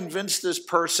do I convince this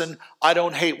person I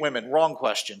don't hate women? Wrong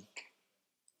question.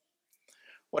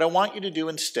 What I want you to do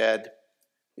instead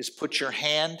is put your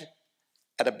hand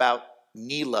at about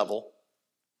knee level,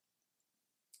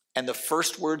 and the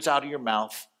first words out of your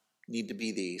mouth need to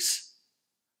be these.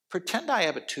 Pretend I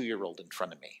have a 2-year-old in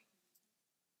front of me.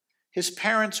 His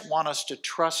parents want us to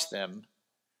trust them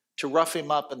to rough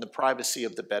him up in the privacy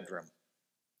of the bedroom.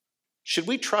 Should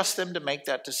we trust them to make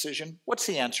that decision? What's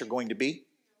the answer going to be?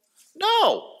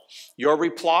 No. Your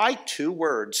reply, 2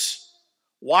 words.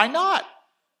 Why not?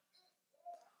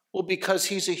 Well, because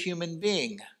he's a human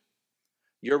being.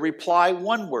 Your reply,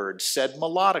 1 word, said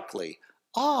melodically.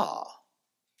 Ah.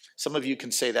 Some of you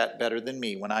can say that better than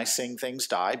me. When I sing, things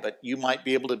die, but you might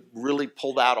be able to really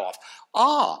pull that off.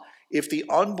 Ah, if the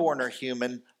unborn are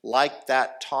human like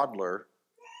that toddler,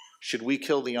 should we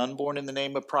kill the unborn in the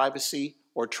name of privacy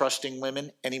or trusting women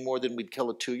any more than we'd kill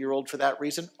a 2-year-old for that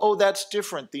reason? Oh, that's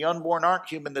different. The unborn aren't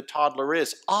human, the toddler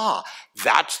is. Ah,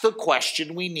 that's the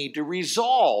question we need to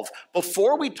resolve.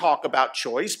 Before we talk about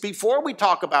choice, before we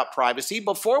talk about privacy,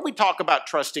 before we talk about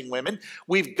trusting women,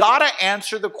 we've got to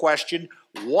answer the question,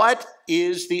 what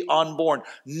is the unborn?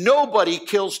 Nobody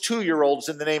kills 2-year-olds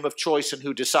in the name of choice and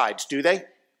who decides, do they?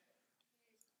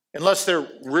 Unless they're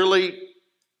really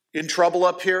in trouble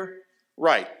up here?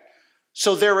 Right.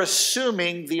 So they're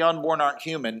assuming the unborn aren't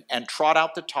human, and trot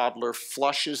out the toddler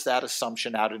flushes that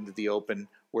assumption out into the open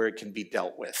where it can be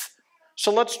dealt with. So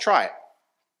let's try it.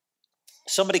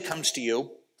 Somebody comes to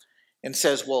you and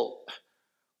says, well,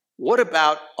 what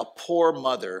about a poor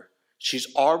mother?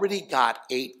 She's already got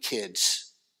 8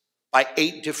 kids by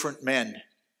 8 different men.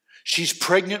 She's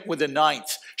pregnant with a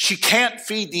 9th. She can't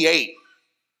feed the 8.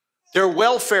 They're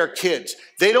welfare kids.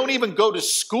 They don't even go to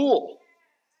school.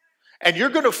 And you're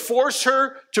going to force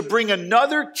her to bring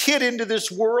another kid into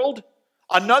this world,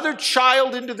 another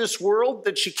child into this world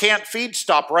that she can't feed?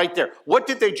 Stop right there. What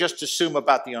did they just assume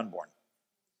about the unborn?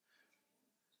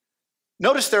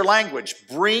 Notice their language.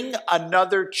 Bring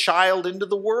another child into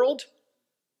the world?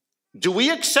 Do we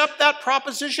accept that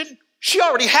proposition? She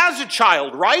already has a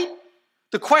child, right?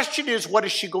 The question is, what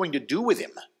is she going to do with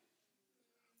him?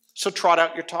 So trot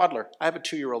out your toddler. I have a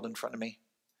 2-year-old in front of me.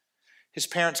 His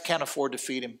parents can't afford to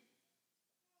feed him.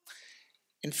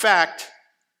 In fact,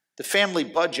 the family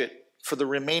budget for the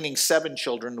remaining 7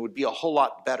 children would be a whole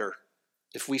lot better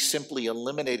if we simply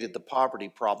eliminated the poverty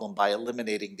problem by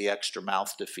eliminating the extra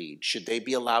mouth to feed. Should they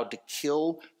be allowed to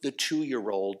kill the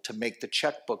 2-year-old to make the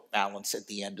checkbook balance at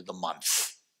the end of the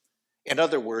month? In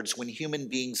other words, when human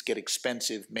beings get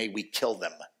expensive, may we kill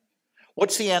them?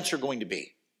 What's the answer going to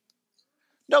be?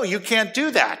 No, you can't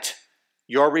do that.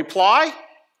 Your reply?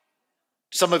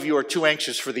 Some of you are too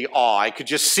anxious for the awe. I could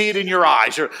just see it in your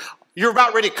eyes. You're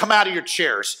about ready to come out of your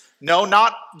chairs. No,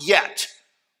 not yet.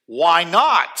 Why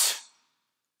not?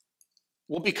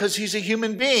 Well, because he's a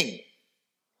human being.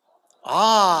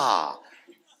 Ah.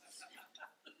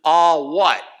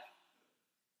 What?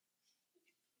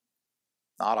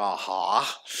 Not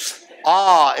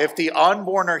aha. If the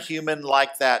unborn are human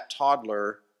like that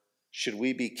toddler, should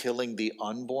we be killing the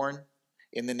unborn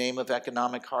in the name of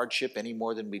economic hardship any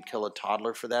more than we'd kill a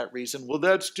toddler for that reason? Well,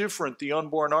 that's different. The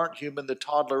unborn aren't human, the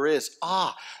toddler is.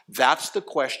 That's the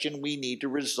question we need to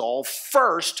resolve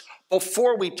first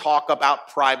before we talk about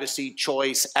privacy,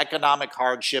 choice, economic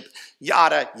hardship,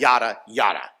 yada, yada,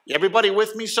 yada. Everybody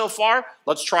with me so far?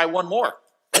 Let's try one more.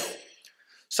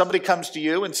 Somebody comes to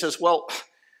you and says, well,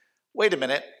 wait a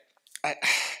minute.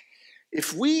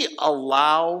 If we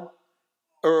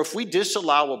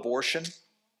disallow abortion,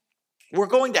 we're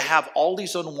going to have all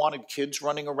these unwanted kids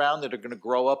running around that are going to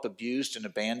grow up abused and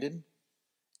abandoned.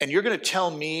 And you're going to tell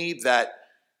me that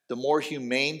the more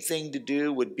humane thing to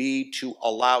do would be to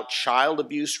allow child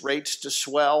abuse rates to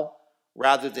swell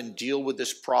rather than deal with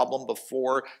this problem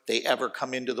before they ever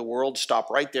come into the world? Stop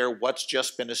right there. What's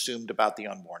just been assumed about the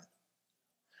unborn?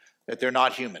 That they're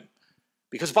not human.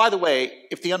 Because, by the way,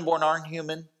 if the unborn aren't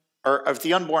human, or if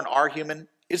the unborn are human,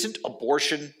 isn't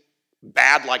abortion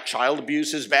bad like child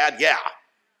abuse is bad? Yeah.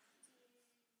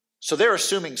 So they're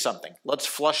assuming something. Let's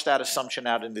flush that assumption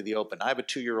out into the open. I have a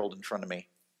 2-year-old in front of me.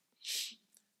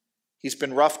 He's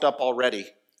been roughed up already,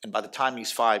 and by the time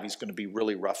he's 5, he's going to be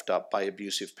really roughed up by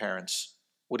abusive parents.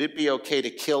 Would it be okay to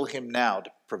kill him now to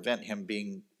prevent him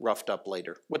being roughed up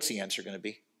later? What's the answer going to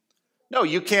be? No,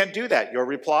 you can't do that. Your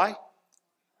reply?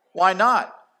 Why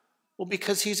not? Well,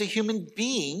 because he's a human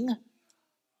being.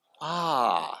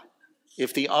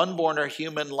 If the unborn are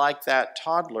human like that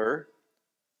toddler,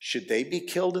 should they be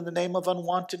killed in the name of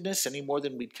unwantedness any more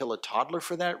than we'd kill a toddler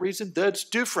for that reason? That's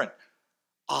different.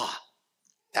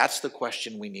 That's the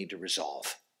question we need to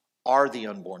resolve. Are the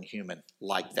unborn human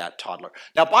like that toddler?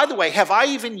 Now, by the way, have I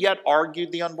even yet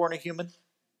argued the unborn are human?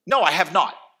 No, I have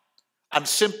not. I'm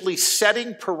simply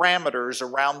setting parameters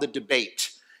around the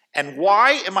debate. And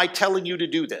why am I telling you to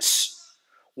do this?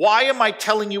 Why am I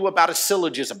telling you about a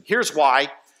syllogism? Here's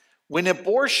why. When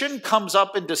abortion comes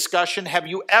up in discussion, have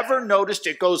you ever noticed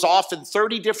it goes off in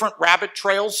 30 different rabbit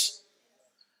trails?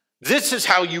 This is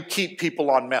how you keep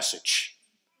people on message.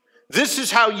 This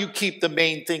is how you keep the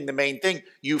main thing the main thing.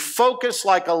 You focus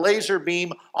like a laser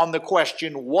beam on the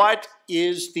question, what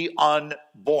is the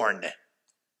unborn?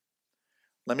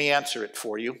 Let me answer it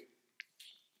for you.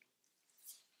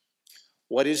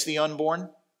 What is the unborn?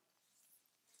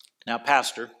 Now,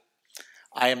 Pastor,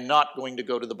 I am not going to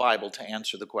go to the Bible to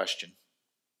answer the question.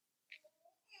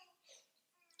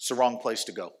 It's the wrong place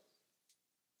to go.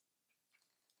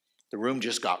 The room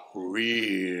just got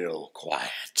real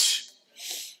quiet.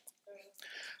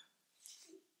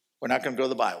 We're not going to go to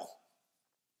the Bible.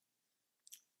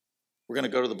 We're going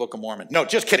to go to the Book of Mormon. No,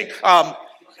 just kidding. I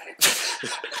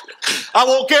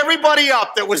woke everybody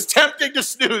up that was tempting to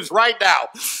snooze right now.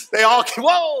 They all came,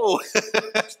 whoa!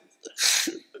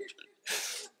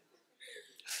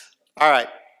 All right,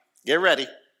 get ready.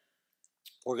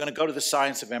 We're going to go to the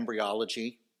science of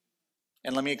embryology,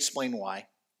 and let me explain why.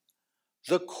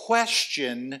 The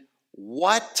question,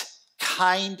 what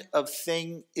kind of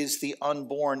thing is the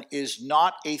unborn, is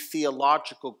not a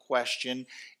theological question.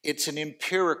 It's an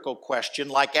empirical question,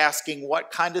 like asking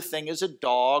what kind of thing is a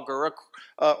dog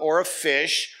or a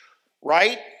fish,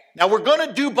 right? Now, we're going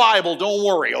to do Bible, don't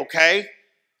worry, okay?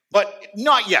 But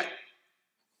not yet.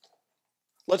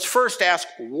 Let's first ask,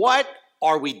 what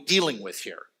are we dealing with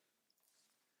here?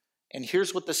 And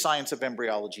here's what the science of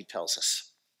embryology tells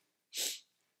us.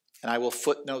 And I will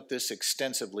footnote this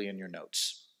extensively in your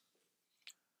notes.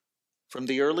 From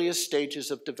the earliest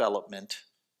stages of development,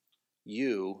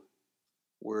 you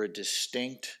were a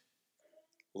distinct,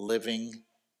 living,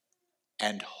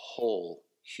 and whole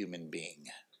human being.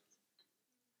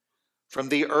 From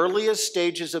the earliest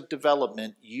stages of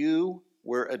development, you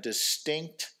were a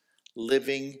distinct,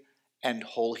 living, and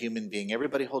whole human being.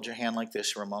 Everybody hold your hand like this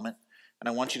for a moment. And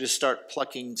I want you to start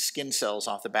plucking skin cells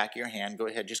off the back of your hand. Go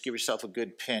ahead, just give yourself a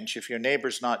good pinch. If your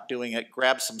neighbor's not doing it,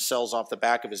 grab some cells off the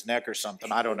back of his neck or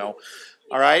something. I don't know.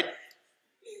 All right?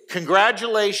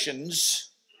 Congratulations.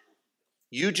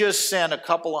 You just sent a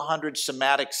couple of hundred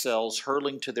somatic cells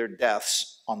hurling to their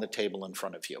deaths on the table in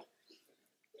front of you.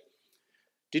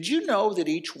 Did you know that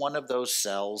each one of those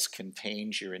cells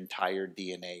contains your entire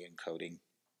DNA encoding?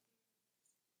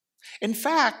 In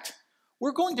fact,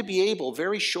 we're going to be able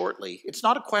very shortly, it's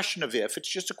not a question of if, it's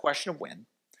just a question of when.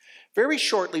 Very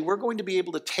shortly, we're going to be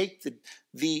able to take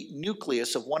the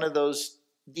nucleus of one of those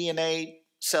DNA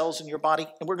cells in your body,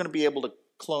 and we're going to be able to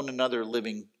clone another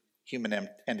living human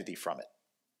entity from it.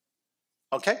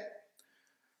 Okay?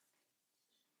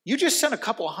 You just sent a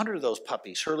couple of hundred of those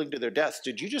puppies hurling to their deaths.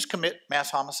 Did you just commit mass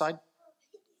homicide?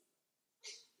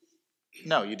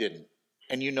 No, you didn't.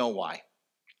 And you know why.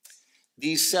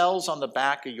 These cells on the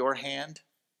back of your hand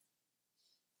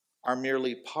are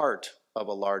merely part of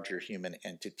a larger human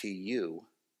entity, you.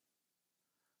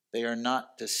 They are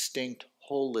not distinct,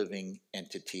 whole living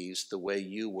entities the way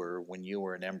you were when you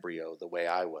were an embryo, the way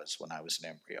I was when I was an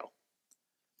embryo.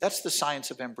 That's the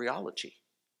science of embryology.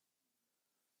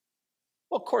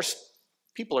 Well, of course,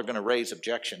 people are going to raise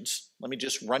objections. Let me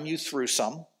just run you through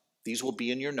some. These will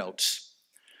be in your notes.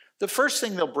 The first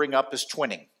thing they'll bring up is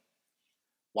twinning.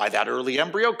 Why, that early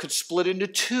embryo could split into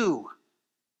two.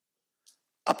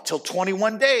 Up till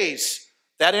 21 days,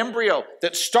 that embryo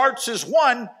that starts as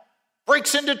one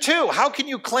breaks into two. How can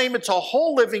you claim it's a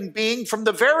whole living being from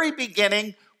the very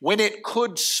beginning when it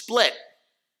could split?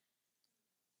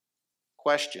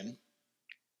 Question,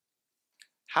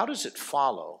 how does it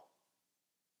follow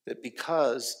that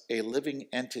because a living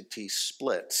entity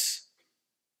splits,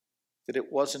 that it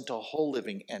wasn't a whole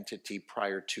living entity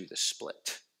prior to the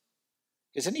split?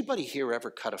 Has anybody here ever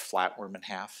cut a flatworm in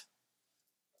half?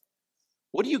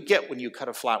 What do you get when you cut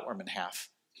a flatworm in half?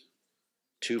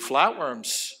 Two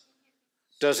flatworms.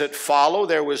 Does it follow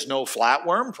there was no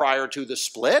flatworm prior to the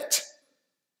split?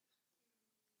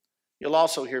 You'll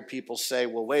also hear people say,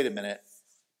 well, wait a minute.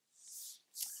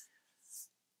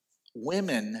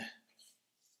 Women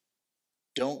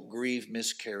don't grieve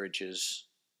miscarriages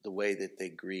the way that they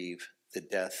grieve the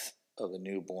death of a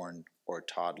newborn or a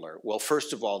toddler. Well,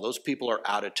 first of all, those people are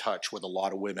out of touch with a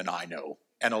lot of women I know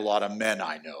and a lot of men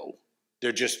I know.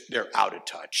 They're out of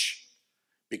touch.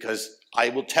 Because I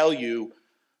will tell you,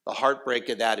 the heartbreak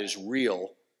of that is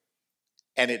real.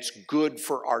 And it's good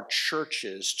for our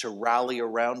churches to rally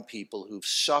around people who've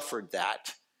suffered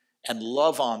that and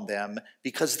love on them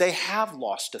because they have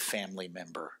lost a family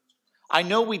member. I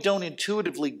know we don't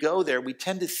intuitively go there. We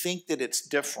tend to think that it's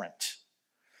different.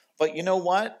 But you know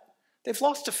what? They've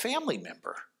lost a family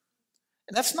member.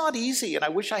 And that's not easy. And I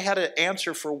wish I had an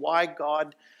answer for why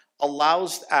God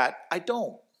allows that. I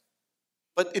don't.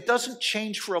 But it doesn't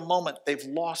change for a moment. They've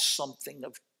lost something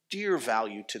of dear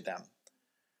value to them.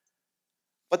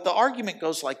 But the argument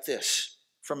goes like this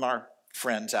from our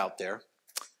friends out there.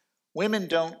 Women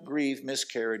don't grieve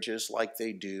miscarriages like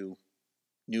they do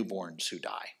newborns who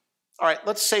die. All right,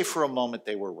 let's say for a moment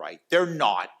they were right. They're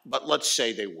not, but let's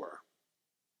say they were.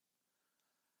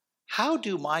 How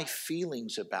do my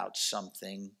feelings about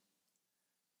something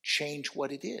change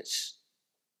what it is?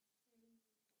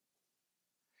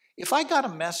 If I got a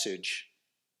message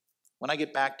when I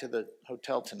get back to the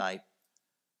hotel tonight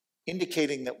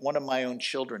indicating that one of my own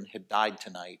children had died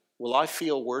tonight, will I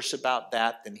feel worse about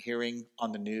that than hearing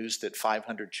on the news that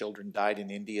 500 children died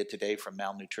in India today from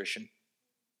malnutrition?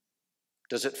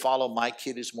 Does it follow my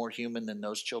kid is more human than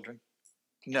those children?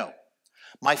 No.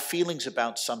 My feelings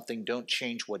about something don't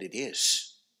change what it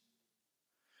is.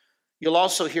 You'll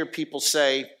also hear people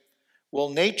say, well,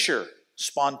 nature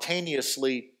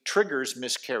spontaneously triggers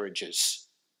miscarriages.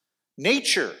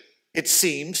 Nature, it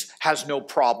seems, has no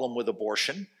problem with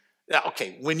abortion. Now,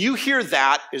 okay, when you hear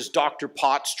that, as Dr.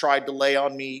 Potts tried to lay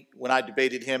on me when I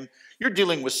debated him, you're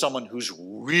dealing with someone who's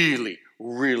really,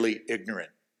 really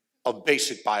ignorant of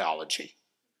basic biology.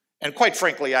 And quite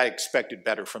frankly, I expected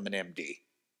better from an MD.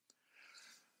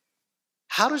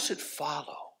 How does it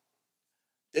follow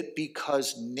that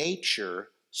because nature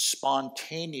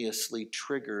spontaneously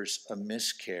triggers a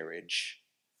miscarriage,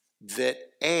 that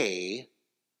A,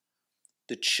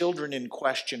 the children in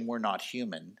question were not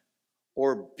human,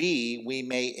 or B, we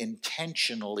may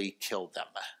intentionally kill them?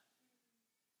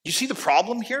 You see the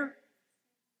problem here?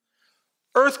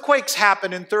 Earthquakes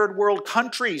happen in third world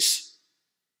countries.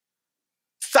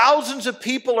 Thousands of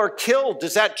people are killed.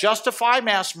 Does that justify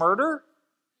mass murder?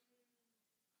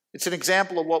 It's an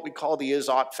example of what we call the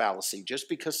is-ought fallacy. Just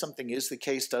because something is the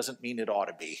case doesn't mean it ought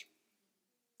to be.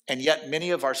 And yet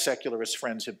many of our secularist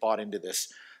friends have bought into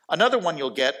this. Another one you'll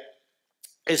get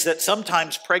is that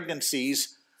sometimes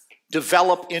pregnancies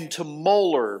develop into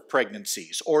molar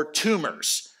pregnancies or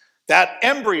tumors. That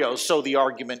embryo, so the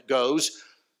argument goes,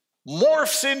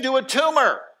 morphs into a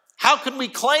tumor. How can we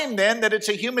claim then that it's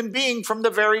a human being from the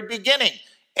very beginning?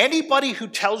 Anybody who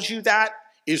tells you that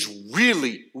is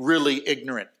really, really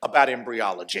ignorant about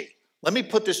embryology. Let me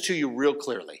put this to you real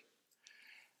clearly.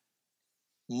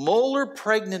 Molar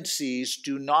pregnancies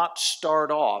do not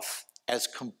start off as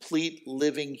complete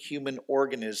living human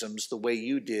organisms the way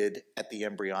you did at the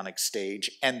embryonic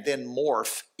stage and then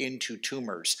morph into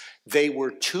tumors. They were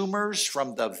tumors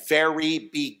from the very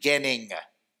beginning.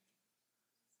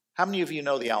 How many of you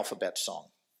know the alphabet song?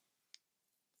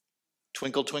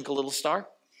 Twinkle, twinkle, little star?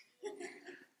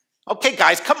 Okay,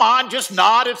 guys, come on, just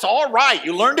nod. It's all right.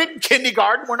 You learned it in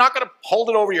kindergarten. We're not going to hold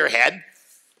it over your head.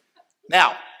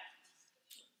 Now,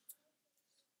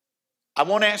 I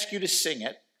won't ask you to sing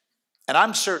it, and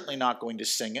I'm certainly not going to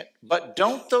sing it, but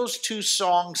don't those two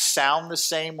songs sound the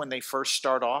same when they first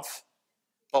start off?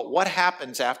 But what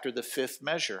happens after the fifth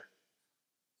measure?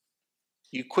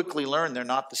 You quickly learn they're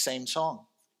not the same song.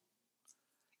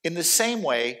 In the same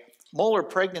way, molar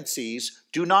pregnancies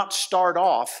do not start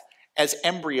off as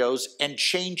embryos and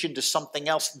change into something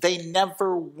else. They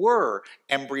never were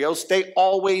embryos. They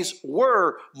always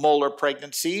were molar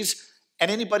pregnancies.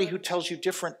 And anybody who tells you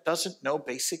different doesn't know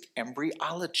basic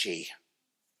embryology.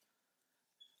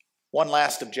 One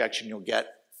last objection you'll get,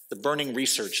 the burning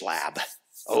research lab.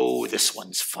 Oh, this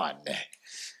one's fun.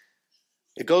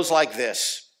 It goes like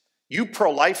this. You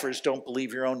pro-lifers don't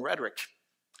believe your own rhetoric.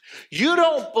 You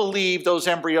don't believe those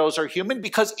embryos are human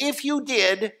because if you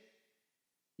did,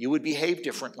 you would behave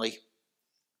differently.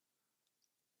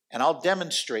 And I'll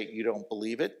demonstrate you don't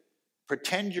believe it.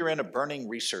 Pretend you're in a burning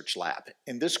research lab.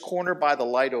 In this corner by the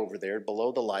light over there,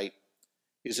 below the light,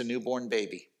 is a newborn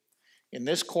baby. In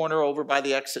this corner over by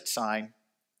the exit sign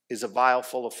is a vial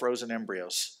full of frozen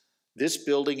embryos. This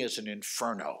building is an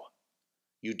inferno.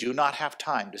 You do not have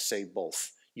time to save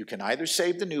both. You can either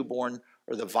save the newborn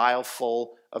or the vial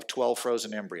full of 12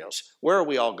 frozen embryos. Where are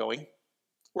we all going?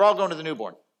 We're all going to the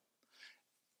newborn.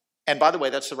 And by the way,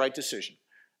 that's the right decision.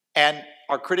 And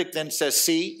our critic then says,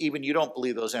 see, even you don't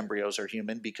believe those embryos are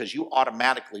human because you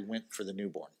automatically went for the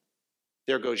newborn.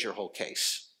 There goes your whole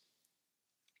case.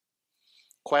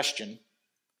 Question,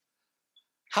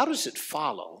 how does it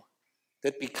follow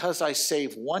that because I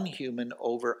save one human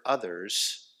over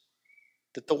others,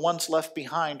 that the ones left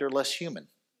behind are less human?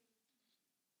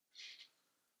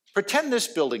 Pretend this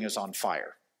building is on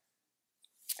fire,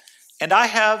 and I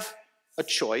have a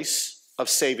choice of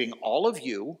saving all of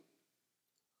you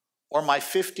or my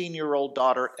 15-year-old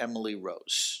daughter, Emily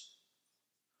Rose.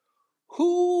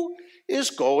 Who is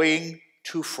going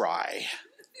to fry?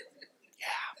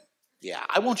 Yeah,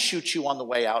 I won't shoot you on the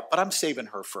way out, but I'm saving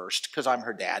her first because I'm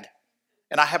her dad,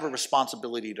 and I have a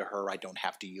responsibility to her I don't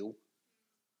have to you.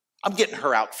 I'm getting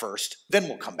her out first, then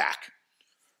we'll come back.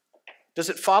 Does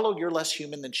it follow you're less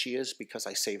human than she is because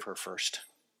I save her first?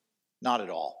 Not at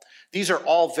all. These are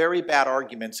all very bad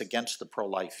arguments against the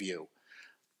pro-life view.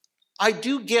 I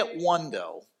do get one,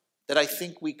 though, that I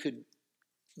think we could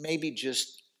maybe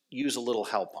just use a little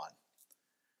help on.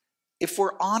 If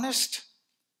we're honest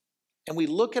and we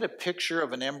look at a picture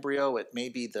of an embryo at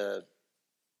maybe the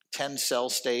 10-cell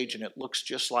stage and it looks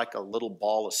just like a little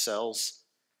ball of cells,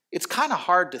 it's kind of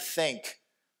hard to think,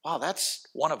 wow, that's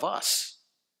one of us.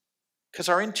 Because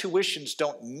our intuitions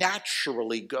don't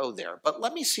naturally go there. But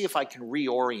let me see if I can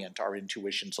reorient our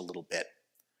intuitions a little bit.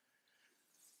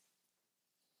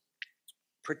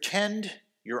 Pretend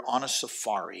you're on a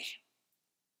safari.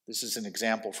 This is an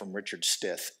example from Richard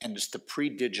Stith, and it's the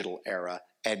pre-digital era,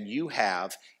 and you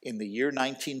have, in the year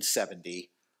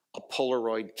 1970, a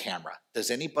Polaroid camera.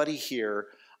 Does anybody here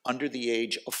under the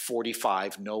age of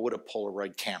 45 know what a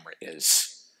Polaroid camera is?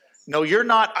 No, you're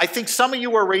not. I think some of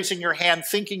you are raising your hand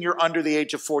thinking you're under the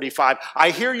age of 45. I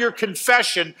hear your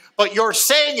confession, but your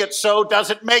saying it so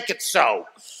doesn't make it so.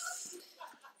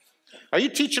 Are you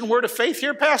teaching word of faith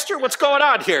here, Pastor? What's going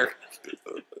on here?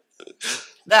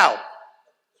 Now,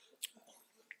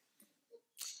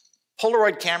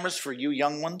 Polaroid cameras for you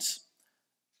young ones,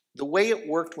 the way it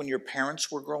worked when your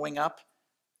parents were growing up,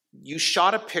 you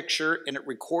shot a picture and it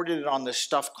recorded it on this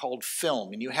stuff called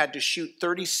film, and you had to shoot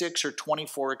 36 or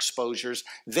 24 exposures.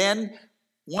 Then,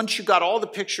 once you got all the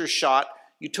pictures shot,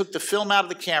 you took the film out of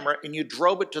the camera and you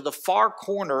drove it to the far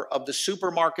corner of the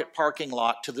supermarket parking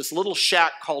lot to this little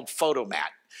shack called Photomat.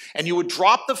 And you would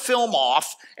drop the film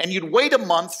off and you'd wait a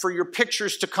month for your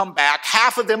pictures to come back,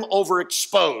 half of them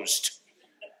overexposed.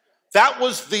 That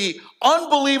was the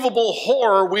unbelievable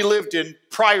horror we lived in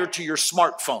prior to your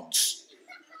smartphones.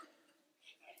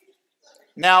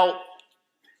 Now,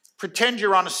 pretend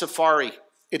you're on a safari.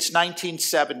 It's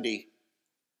 1970.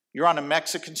 You're on a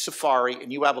Mexican safari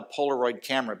and you have a Polaroid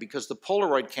camera because the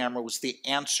Polaroid camera was the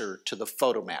answer to the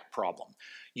Photomat problem.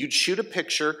 You'd shoot a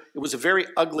picture. It was a very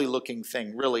ugly looking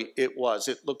thing, really it was.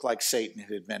 It looked like Satan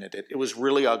had invented it. It was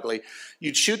really ugly.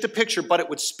 You'd shoot the picture, but it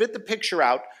would spit the picture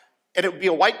out and it would be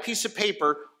a white piece of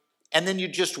paper, and then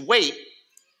you'd just wait,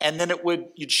 and then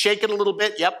you'd shake it a little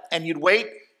bit, yep, and you'd wait.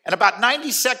 And about 90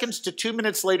 seconds to 2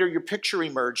 minutes later, your picture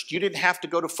emerged. You didn't have to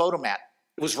go to Photomat.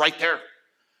 It was right there.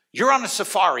 You're on a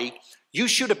safari. You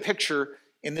shoot a picture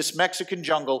in this Mexican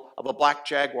jungle of a black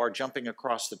jaguar jumping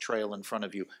across the trail in front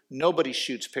of you. Nobody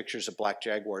shoots pictures of black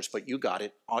jaguars, but you got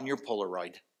it on your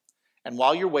Polaroid. And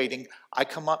while you're waiting, I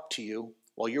come up to you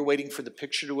while you're waiting for the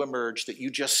picture to emerge that you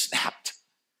just snapped.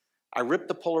 I rip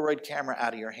the Polaroid camera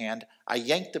out of your hand. I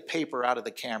yank the paper out of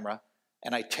the camera,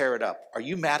 and I tear it up. Are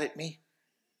you mad at me?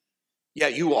 Yeah,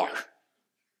 you are.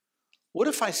 What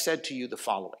if I said to you the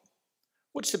following?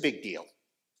 What's the big deal?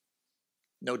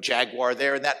 No jaguar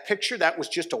there in that picture. That was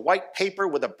just a white paper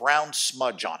with a brown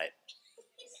smudge on it.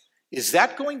 Is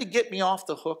that going to get me off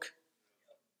the hook?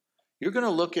 You're going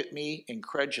to look at me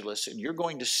incredulous and you're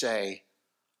going to say,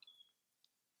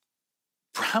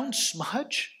 brown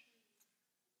smudge?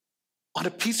 On a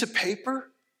piece of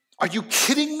paper? Are you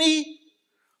kidding me?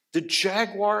 The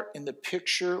jaguar in the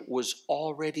picture was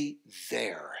already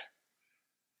there.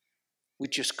 We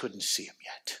just couldn't see him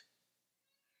yet.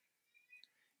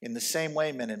 In the same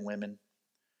way, men and women,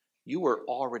 you were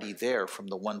already there from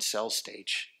the 1-cell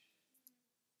stage.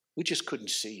 We just couldn't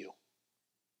see you.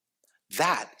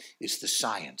 That is the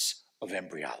science of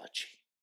embryology.